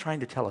God's trying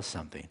to tell us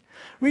something.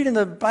 Read in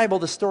the Bible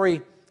the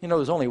story,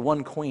 there's only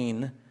one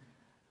queen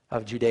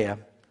of Judea,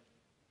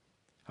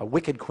 a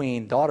wicked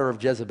queen, daughter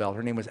of Jezebel.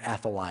 Her name was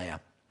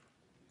Athaliah.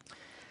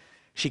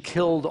 She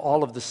killed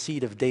all of the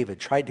seed of David,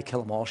 tried to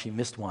kill them all. She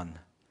missed one,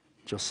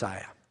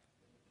 Josiah.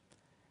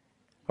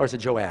 Or is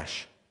it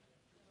Joash?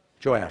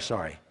 Joash,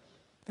 sorry.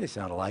 They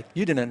sound alike.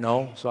 You didn't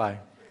know, so I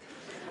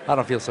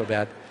don't feel so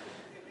bad.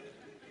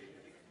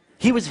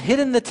 He was hid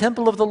in the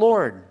temple of the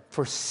Lord.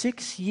 For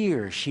 6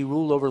 years she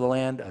ruled over the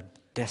land, a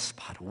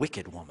despot, a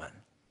wicked woman.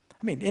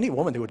 Any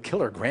woman who would kill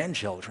her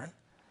grandchildren.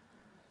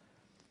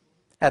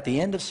 At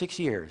the end of 6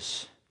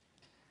 years,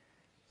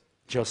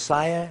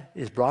 Josiah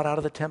is brought out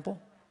of the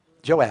temple.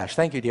 Joash,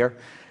 thank you, dear.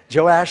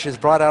 Joash is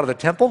brought out of the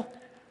temple,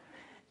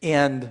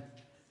 and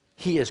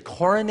he is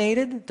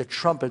coronated. The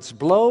trumpets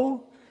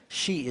blow.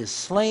 She is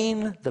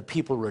slain. The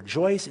people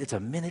rejoice. It's a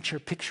miniature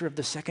picture of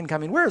the second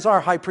coming. Where is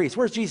our high priest?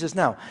 Where's Jesus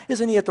now?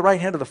 Isn't he at the right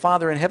hand of the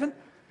Father in heaven?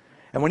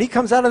 And when he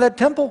comes out of that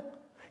temple,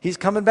 he's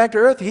coming back to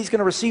earth. He's going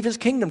to receive his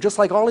kingdom, just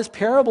like all his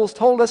parables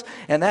told us.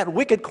 And that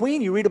wicked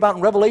queen you read about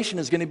in Revelation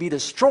is going to be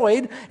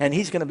destroyed, and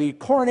he's going to be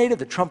coronated.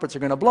 The trumpets are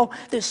going to blow.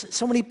 There's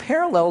so many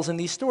parallels in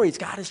these stories.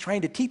 God is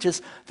trying to teach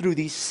us through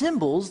these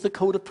symbols, the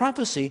code of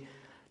prophecy,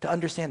 to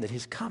understand that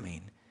his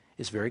coming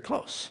is very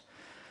close.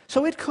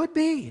 So it could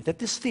be that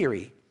this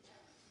theory,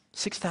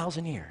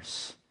 6,000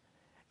 years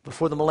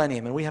before the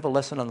millennium, and we have a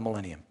lesson on the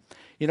millennium.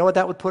 You know what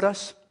that would put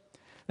us?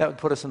 That would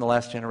put us in the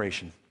last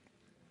generation.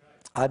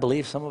 I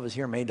believe some of us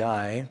here may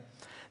die.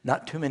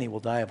 Not too many will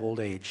die of old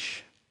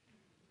age.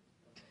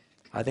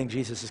 I think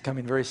Jesus is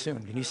coming very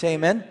soon. Can you say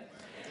amen? Amen.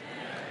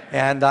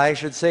 And I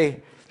should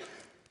say,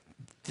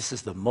 this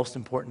is the most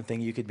important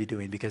thing you could be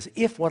doing, because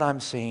if what I'm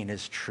saying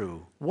is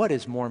true, what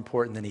is more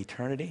important than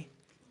eternity?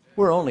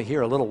 We're only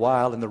here a little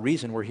while, and the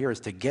reason we're here is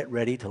to get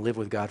ready to live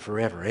with God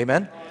forever.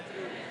 Amen?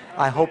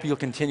 I hope you'll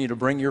continue to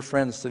bring your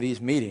friends to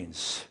these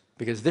meetings,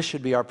 because this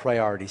should be our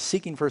priority,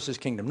 seeking first his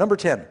kingdom. Number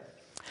 10,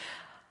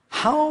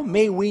 how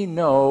may we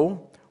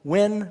know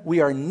when we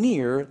are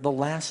near the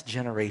last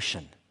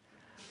generation?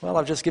 Well,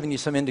 I've just given you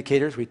some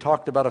indicators. We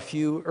talked about a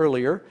few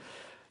earlier.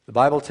 The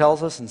Bible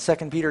tells us in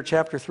 2 Peter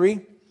chapter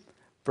 3,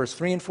 verse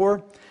 3 and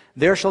 4,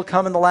 "There shall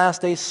come in the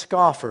last days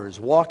scoffers,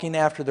 walking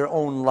after their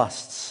own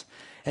lusts,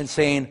 and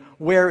saying,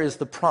 where is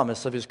the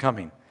promise of his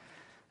coming?"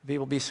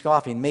 People be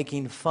scoffing,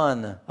 making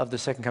fun of the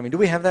second coming. Do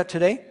we have that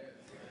today?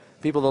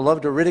 People that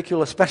love to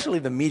ridicule, especially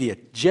the media.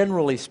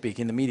 Generally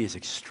speaking, the media is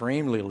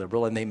extremely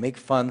liberal, and they make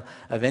fun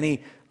of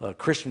any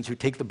Christians who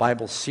take the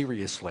Bible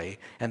seriously,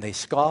 and they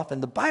scoff,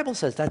 and the Bible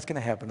says that's going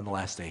to happen in the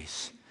last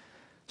days.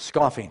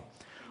 Scoffing.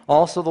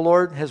 Also, the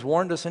Lord has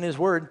warned us in his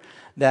word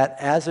that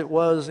as it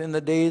was in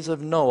the days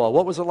of Noah.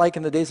 What was it like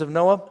in the days of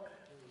Noah?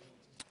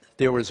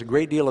 There was a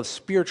great deal of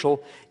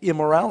spiritual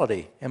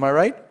immorality. Am I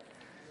right?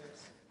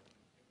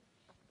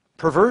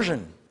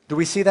 Perversion. Do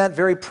we see that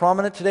very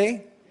prominent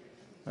today?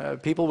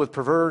 People with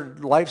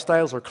perverted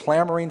lifestyles are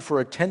clamoring for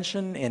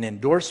attention and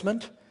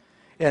endorsement,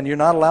 and you're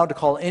not allowed to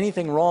call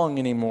anything wrong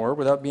anymore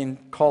without being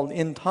called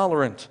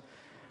intolerant.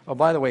 Oh,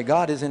 by the way,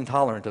 God is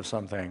intolerant of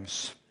some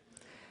things.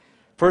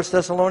 2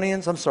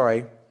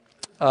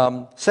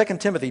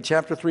 Timothy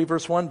chapter 3,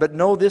 verse 1, but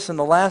know this, in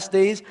the last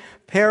days,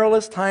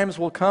 perilous times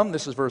will come.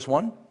 This is verse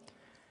 1.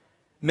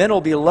 Men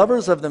will be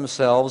lovers of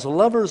themselves,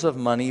 lovers of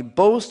money,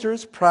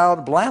 boasters,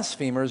 proud,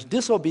 blasphemers,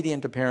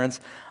 disobedient to parents,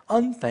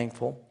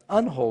 unthankful,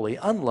 unholy,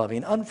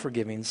 unloving,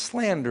 unforgiving,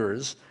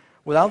 slanderers,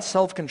 without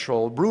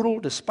self-control, brutal,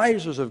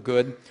 despisers of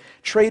good,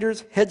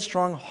 traitors,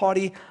 headstrong,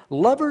 haughty,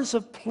 lovers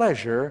of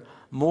pleasure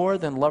more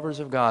than lovers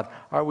of God.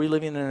 Are we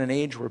living in an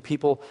age where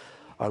people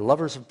are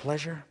lovers of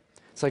pleasure?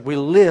 It's like we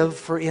live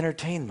for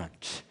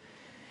entertainment.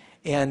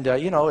 And,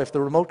 if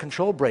the remote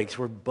control breaks,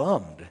 we're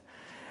bummed.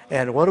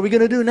 And what are we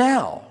going to do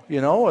now?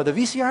 Or the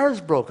VCR is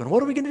broken.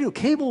 What are we going to do?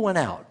 Cable went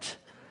out.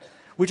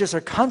 We just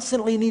are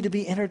constantly need to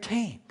be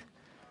entertained.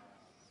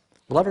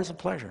 Lovers of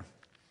pleasure.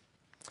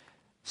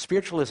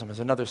 Spiritualism is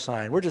another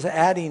sign. We're just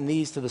adding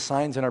these to the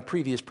signs in our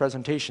previous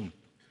presentation.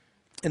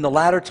 In the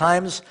latter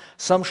times,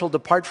 some shall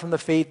depart from the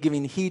faith,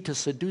 giving heed to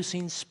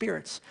seducing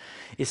spirits.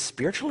 Is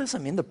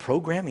spiritualism in the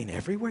programming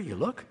everywhere you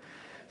look?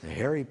 The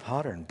Harry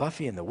Potter and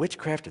Buffy and the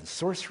witchcraft and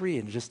sorcery,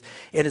 and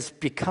it has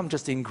become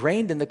just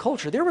ingrained in the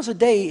culture. There was a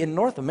day in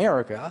North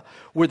America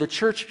where the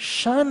church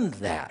shunned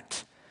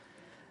that.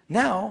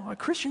 Now,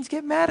 Christians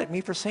get mad at me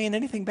for saying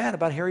anything bad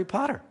about Harry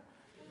Potter.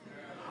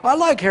 I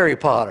like Harry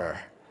Potter.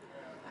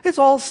 It's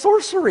all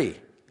sorcery.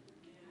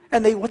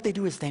 And what they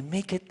do is they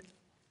make it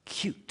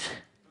cute.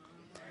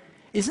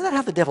 Isn't that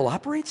how the devil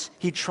operates?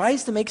 He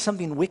tries to make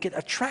something wicked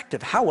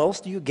attractive. How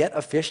else do you get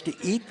a fish to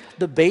eat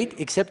the bait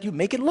except you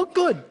make it look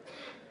good?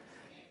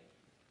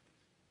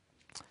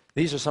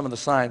 These are some of the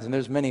signs, and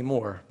there's many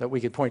more that we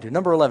could point to.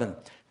 Number 11,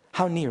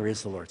 how near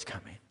is the Lord's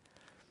coming?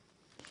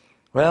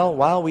 Well,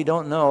 while we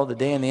don't know the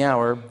day and the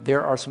hour,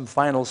 there are some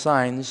final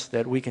signs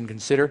that we can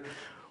consider.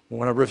 We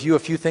want to review a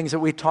few things that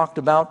we talked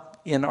about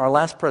in our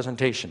last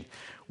presentation.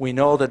 We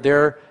know that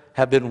there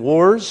have been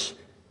wars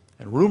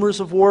and rumors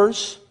of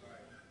wars,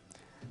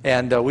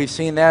 and we've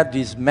seen that,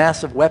 these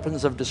massive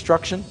weapons of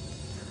destruction.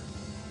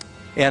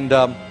 And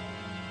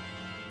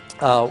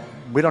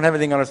we don't have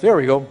anything on us. There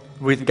we go.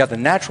 We've got the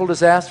natural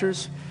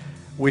disasters.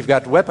 We've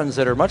got weapons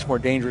that are much more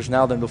dangerous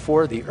now than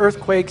before. The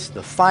earthquakes,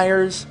 the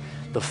fires,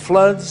 the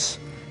floods,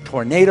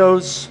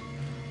 tornadoes,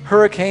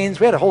 hurricanes.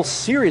 We had a whole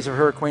series of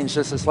hurricanes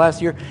just this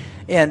last year.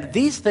 And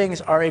these things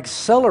are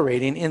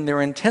accelerating in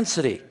their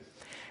intensity.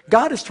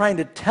 God is trying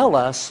to tell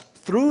us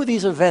through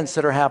these events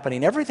that are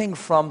happening, everything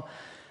from,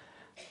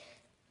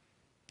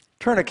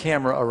 turn a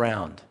camera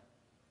around.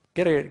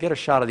 Get a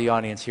shot of the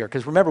audience here.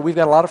 Because remember, we've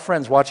got a lot of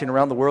friends watching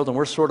around the world, and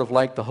we're sort of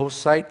like the host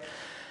site.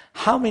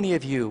 How many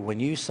of you,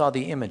 when you saw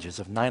the images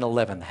of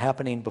 9/11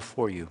 happening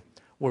before you,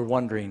 were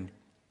wondering,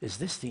 is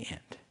this the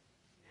end?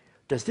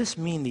 Does this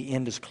mean the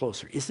end is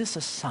closer? Is this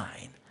a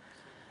sign?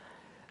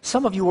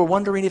 Some of you were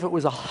wondering if it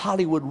was a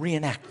Hollywood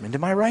reenactment.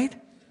 Am I right?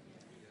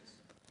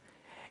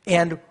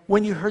 And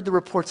when you heard the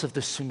reports of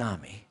the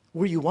tsunami,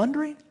 were you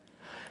wondering?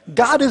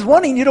 God is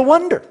wanting you to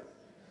wonder.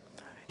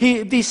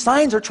 These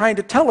signs are trying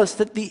to tell us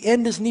that the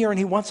end is near, and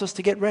He wants us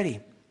to get ready.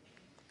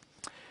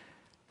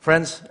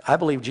 Friends, I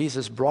believe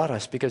Jesus brought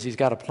us because He's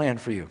got a plan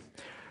for you.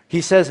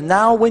 He says,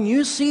 now when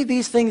you see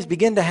these things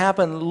begin to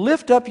happen,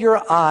 lift up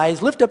your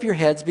eyes, lift up your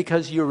heads,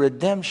 because your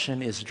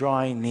redemption is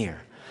drawing near.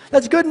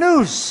 That's good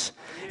news.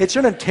 It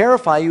shouldn't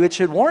terrify you. It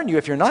should warn you,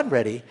 if you're not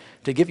ready,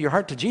 to give your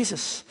heart to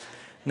Jesus.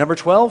 Number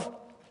 12,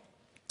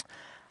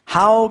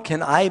 how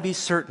can I be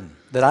certain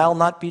that I'll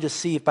not be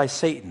deceived by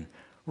Satan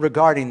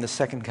regarding the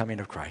second coming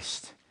of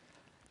Christ?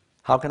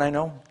 How can I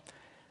know?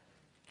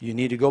 You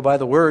need to go by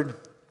the Word.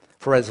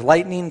 For as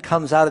lightning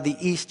comes out of the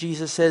east,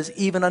 Jesus says,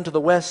 even unto the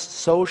west,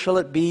 so shall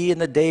it be in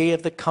the day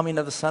of the coming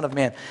of the Son of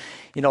Man.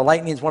 You know,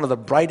 lightning is one of the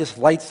brightest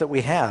lights that we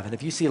have. And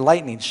if you see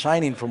lightning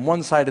shining from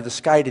one side of the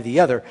sky to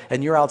the other,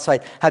 and you're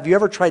outside, have you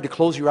ever tried to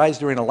close your eyes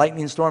during a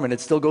lightning storm and it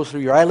still goes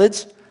through your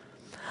eyelids?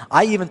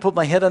 I even put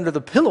my head under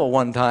the pillow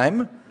one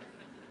time,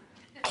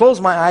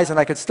 closed my eyes, and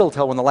I could still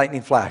tell when the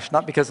lightning flashed,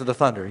 not because of the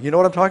thunder. You know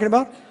what I'm talking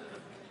about?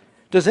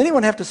 Does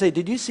anyone have to say,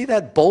 did you see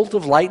that bolt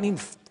of lightning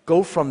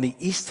go from the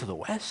east to the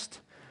west?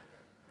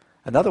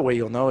 Another way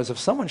you'll know is if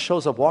someone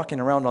shows up walking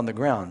around on the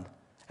ground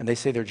and they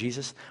say they're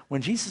Jesus,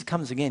 when Jesus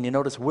comes again, you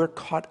notice we're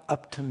caught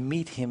up to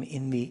meet Him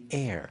in the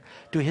air.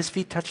 Do His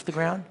feet touch the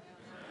ground?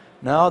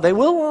 No, they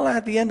will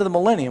at the end of the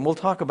millennium. We'll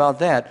talk about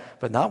that,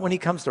 but not when He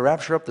comes to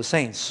rapture up the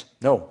saints.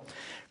 No.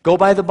 Go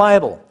by the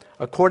Bible.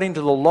 According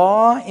to the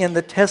law and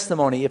the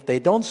testimony, if they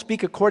don't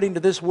speak according to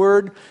this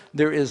word,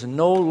 there is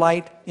no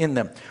light in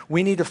them.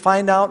 We need to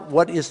find out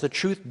what is the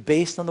truth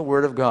based on the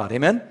Word of God.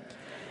 Amen?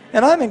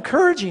 And I'm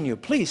encouraging you,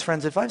 please,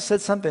 friends, if I've said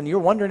something, you're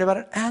wondering about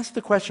it, ask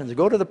the questions.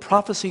 Go to the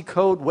Prophecy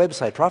Code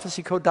website,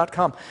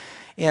 prophecycode.com,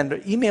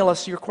 and email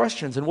us your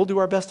questions, and we'll do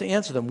our best to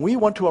answer them. We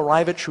want to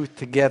arrive at truth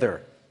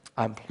together.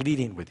 I'm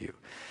pleading with you.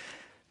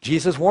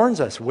 Jesus warns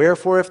us,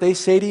 wherefore if they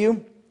say to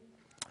you,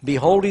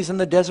 behold, He's in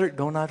the desert,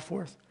 go not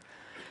forth.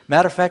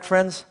 Matter of fact,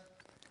 friends,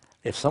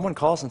 if someone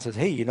calls and says,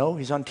 hey, you know,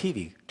 he's on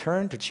TV,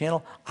 turn to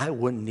channel, I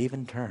wouldn't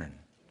even turn.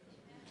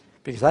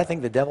 Because I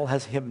think the devil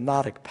has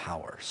hypnotic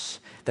powers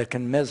that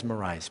can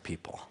mesmerize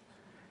people.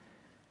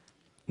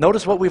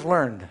 Notice what we've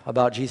learned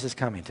about Jesus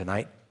coming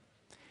tonight.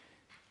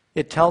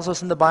 It tells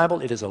us in the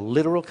Bible it is a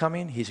literal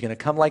coming. He's going to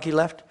come like he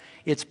left.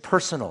 It's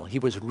personal. He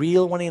was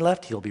real when he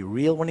left. He'll be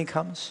real when he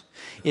comes.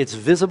 It's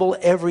visible.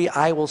 Every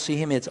eye will see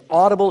him. It's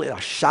audible. A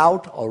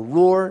shout, a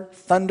roar,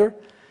 thunder,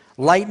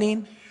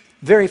 lightning,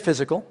 very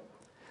physical.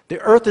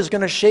 The earth is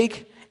going to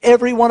shake.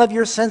 Every one of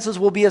your senses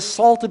will be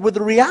assaulted with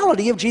the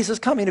reality of Jesus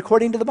coming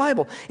according to the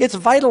Bible. It's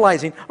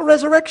vitalizing. A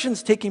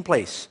resurrection's taking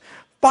place.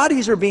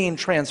 Bodies are being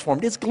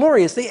transformed. It's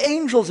glorious. The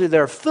angels are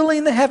there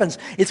filling the heavens.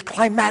 It's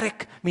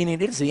climatic,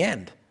 meaning it's the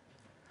end.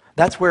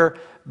 That's where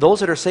those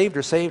that are saved,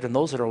 and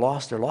those that are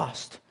lost are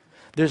lost.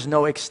 There's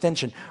no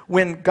extension.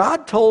 When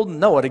God told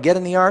Noah to get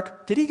in the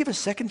ark, did he give a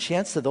second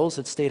chance to those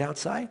that stayed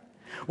outside?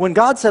 When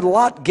God said,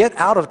 Lot, get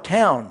out of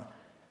town,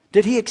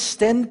 did he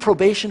extend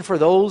probation for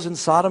those in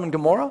Sodom and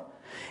Gomorrah?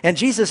 And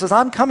Jesus says,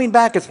 I'm coming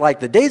back. It's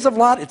like the days of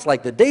Lot. It's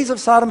like the days of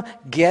Sodom.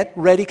 Get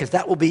ready, because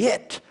that will be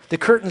it. The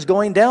curtain's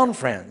going down,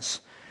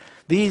 friends.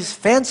 These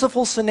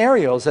fanciful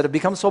scenarios that have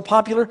become so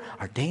popular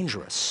are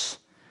dangerous.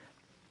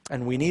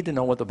 And we need to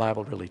know what the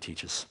Bible really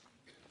teaches.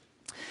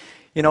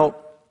 You know,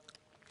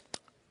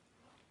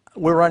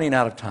 we're running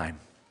out of time.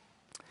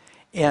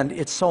 And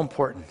it's so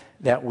important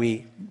that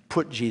we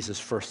put Jesus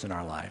first in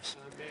our lives.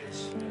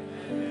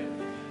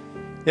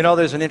 You know,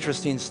 there's an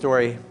interesting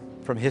story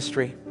from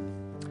history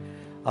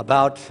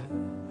about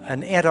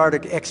an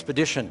Antarctic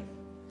expedition.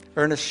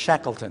 Sir Ernest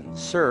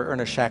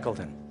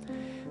Shackleton,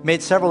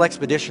 made several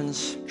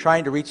expeditions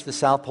trying to reach the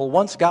South Pole.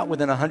 Once got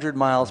within 100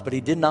 miles, but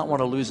he did not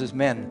want to lose his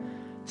men.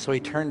 So he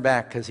turned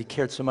back because he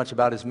cared so much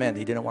about his men.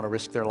 He didn't want to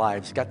risk their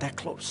lives. He got that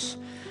close.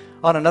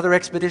 On another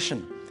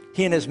expedition,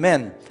 he and his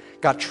men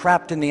got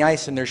trapped in the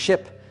ice in their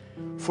ship.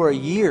 For a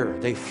year,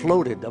 they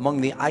floated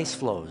among the ice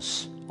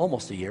floes,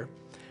 almost a year,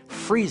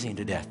 freezing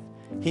to death.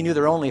 He knew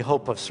their only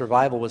hope of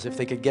survival was if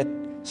they could get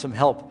some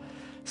help.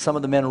 Some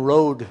of the men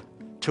rowed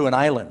to an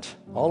island.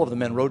 All of the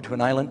men rowed to an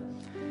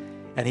island.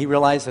 And he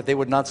realized that they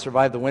would not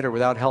survive the winter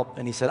without help.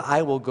 And he said,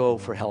 I will go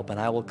for help and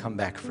I will come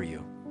back for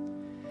you.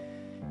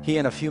 He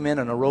and a few men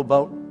in a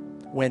rowboat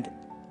went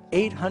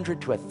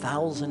 800 to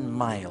 1,000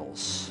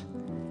 miles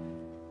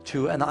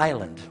to an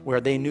island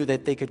where they knew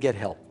that they could get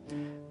help.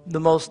 The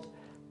most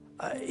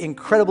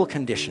incredible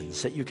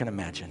conditions that you can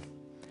imagine.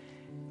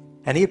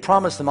 And he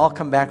promised them, I'll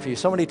come back for you.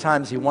 So many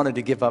times he wanted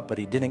to give up, but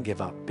he didn't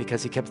give up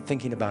because he kept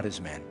thinking about his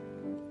men.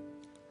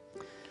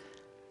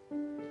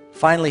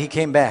 Finally, he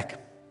came back.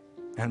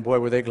 And boy,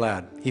 were they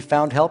glad. He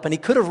found help, and he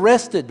could have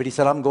rested, but he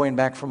said, I'm going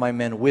back for my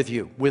men with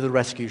you, with the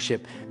rescue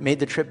ship.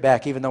 Made the trip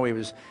back, even though he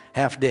was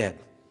half dead.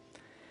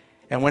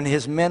 And when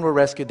his men were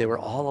rescued, they were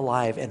all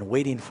alive and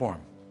waiting for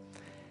him.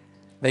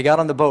 They got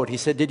on the boat. He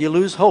said, did you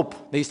lose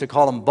hope? They used to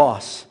call him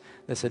boss.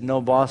 They said, no,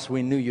 boss,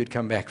 we knew you'd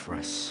come back for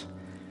us.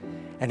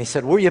 And he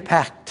said, were you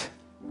packed?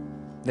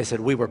 They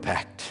said, we were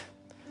packed.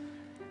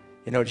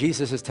 You know,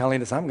 Jesus is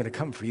telling us, I'm going to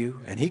come for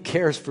you, and he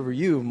cares for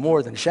you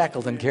more than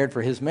Shackleton cared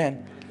for his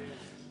men.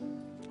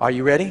 Are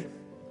you ready?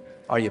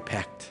 Are you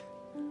packed?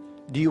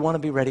 Do you want to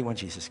be ready when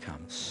Jesus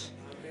comes?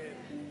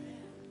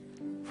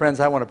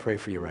 Friends, I want to pray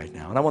for you right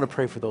now, and I want to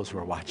pray for those who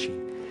are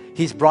watching.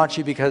 He's brought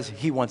you because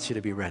he wants you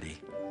to be ready.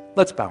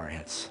 Let's bow our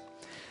heads.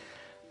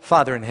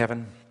 Father in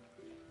heaven,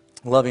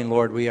 loving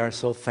Lord, we are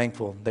so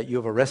thankful that you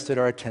have arrested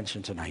our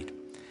attention tonight.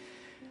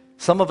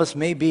 Some of us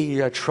may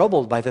be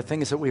troubled by the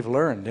things that we've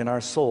learned in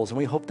our souls, and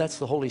we hope that's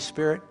the Holy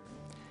Spirit.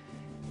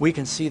 We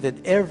can see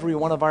that every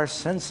one of our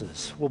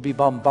senses will be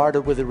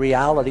bombarded with the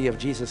reality of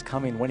Jesus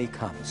coming when he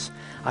comes.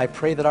 I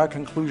pray that our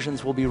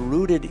conclusions will be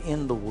rooted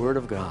in the Word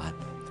of God.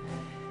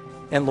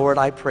 And Lord,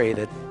 I pray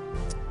that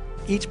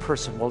each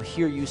person will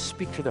hear you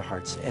speak to their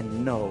hearts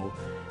and know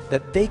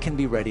that they can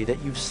be ready,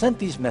 that you've sent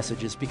these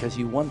messages because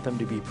you want them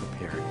to be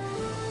prepared,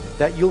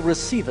 that you'll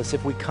receive us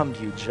if we come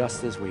to you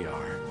just as we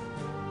are.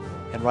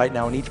 And right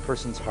now in each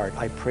person's heart,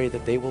 I pray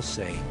that they will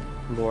say,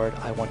 Lord,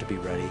 I want to be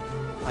ready.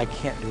 I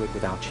can't do it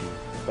without you.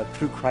 But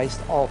through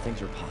Christ, all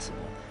things are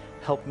possible.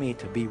 Help me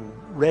to be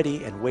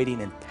ready and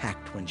waiting and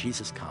packed when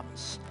Jesus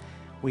comes.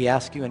 We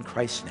ask you in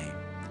Christ's name.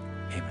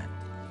 Amen.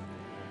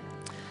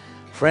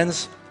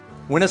 Friends,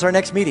 when is our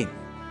next meeting?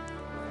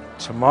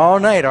 Tomorrow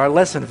night. Our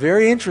lesson,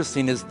 very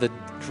interesting, is the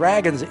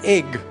dragon's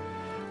egg.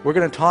 We're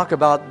going to talk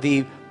about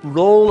the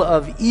role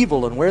of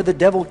evil and where the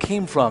devil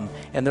came from.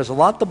 And there's a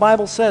lot the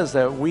Bible says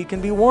that we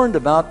can be warned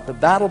about the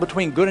battle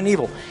between good and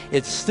evil.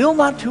 It's still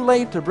not too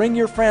late to bring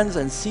your friends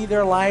and see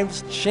their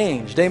lives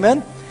changed.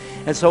 Amen?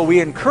 And so we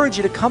encourage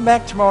you to come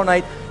back tomorrow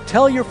night,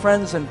 tell your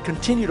friends, and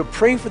continue to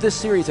pray for this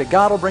series that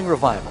God will bring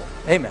revival.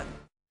 Amen.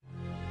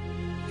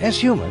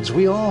 As humans,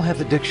 we all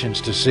have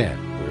addictions to sin.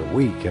 We're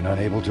weak and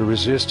unable to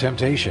resist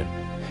temptation.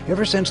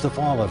 Ever since the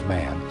fall of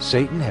man,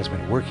 Satan has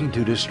been working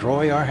to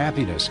destroy our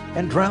happiness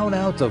and drown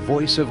out the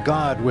voice of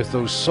God with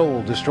those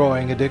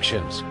soul-destroying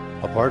addictions.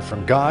 Apart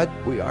from God,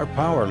 we are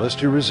powerless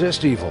to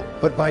resist evil.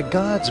 But by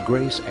God's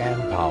grace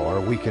and power,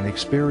 we can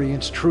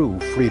experience true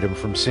freedom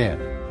from sin.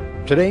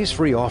 Today's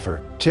free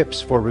offer,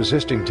 Tips for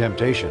Resisting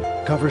Temptation,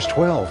 covers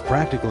 12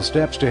 practical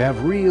steps to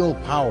have real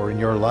power in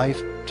your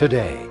life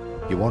today.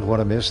 You won't want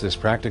to miss this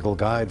practical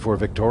guide for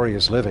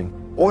victorious living.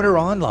 Order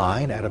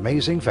online at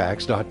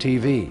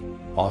amazingfacts.tv.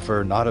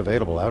 Offer not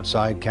available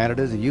outside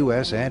Canada, the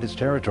U.S., and its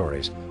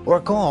territories.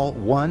 Or call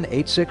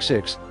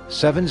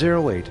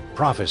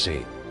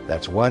 1-866-708-PROPHECY.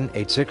 That's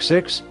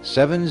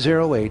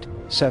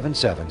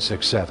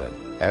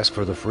 1-866-708-7767. Ask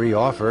for the free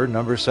offer,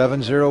 number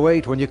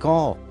 708, when you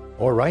call.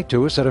 Or write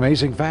to us at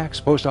Amazing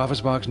Facts, Post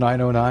Office Box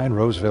 909,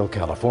 Roseville,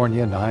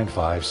 California,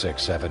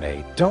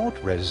 95678. Don't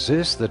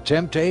resist the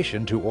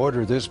temptation to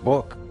order this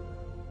book.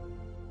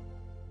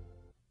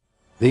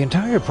 The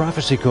entire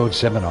Prophecy Code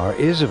seminar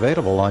is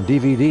available on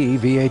DVD,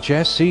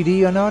 VHS,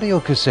 CD, and audio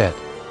cassette.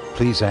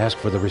 Please ask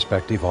for the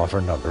respective offer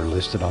number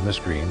listed on the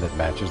screen that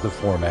matches the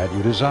format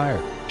you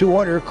desire. To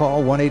order,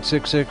 call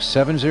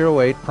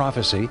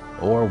 1-866-708-PROPHECY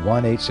or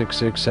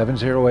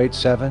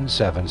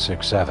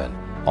 1-866-708-7767.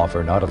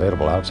 Offer not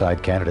available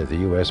outside Canada, the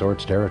U.S., or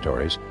its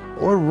territories.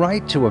 Or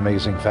write to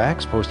Amazing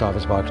Facts, Post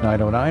Office Box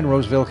 909,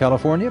 Roseville,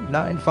 California,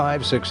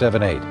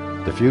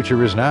 95678. The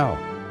future is now.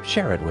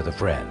 Share it with a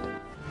friend.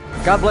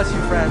 God bless you,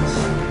 friends,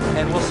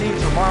 and we'll see you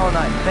tomorrow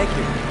night. Thank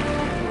you.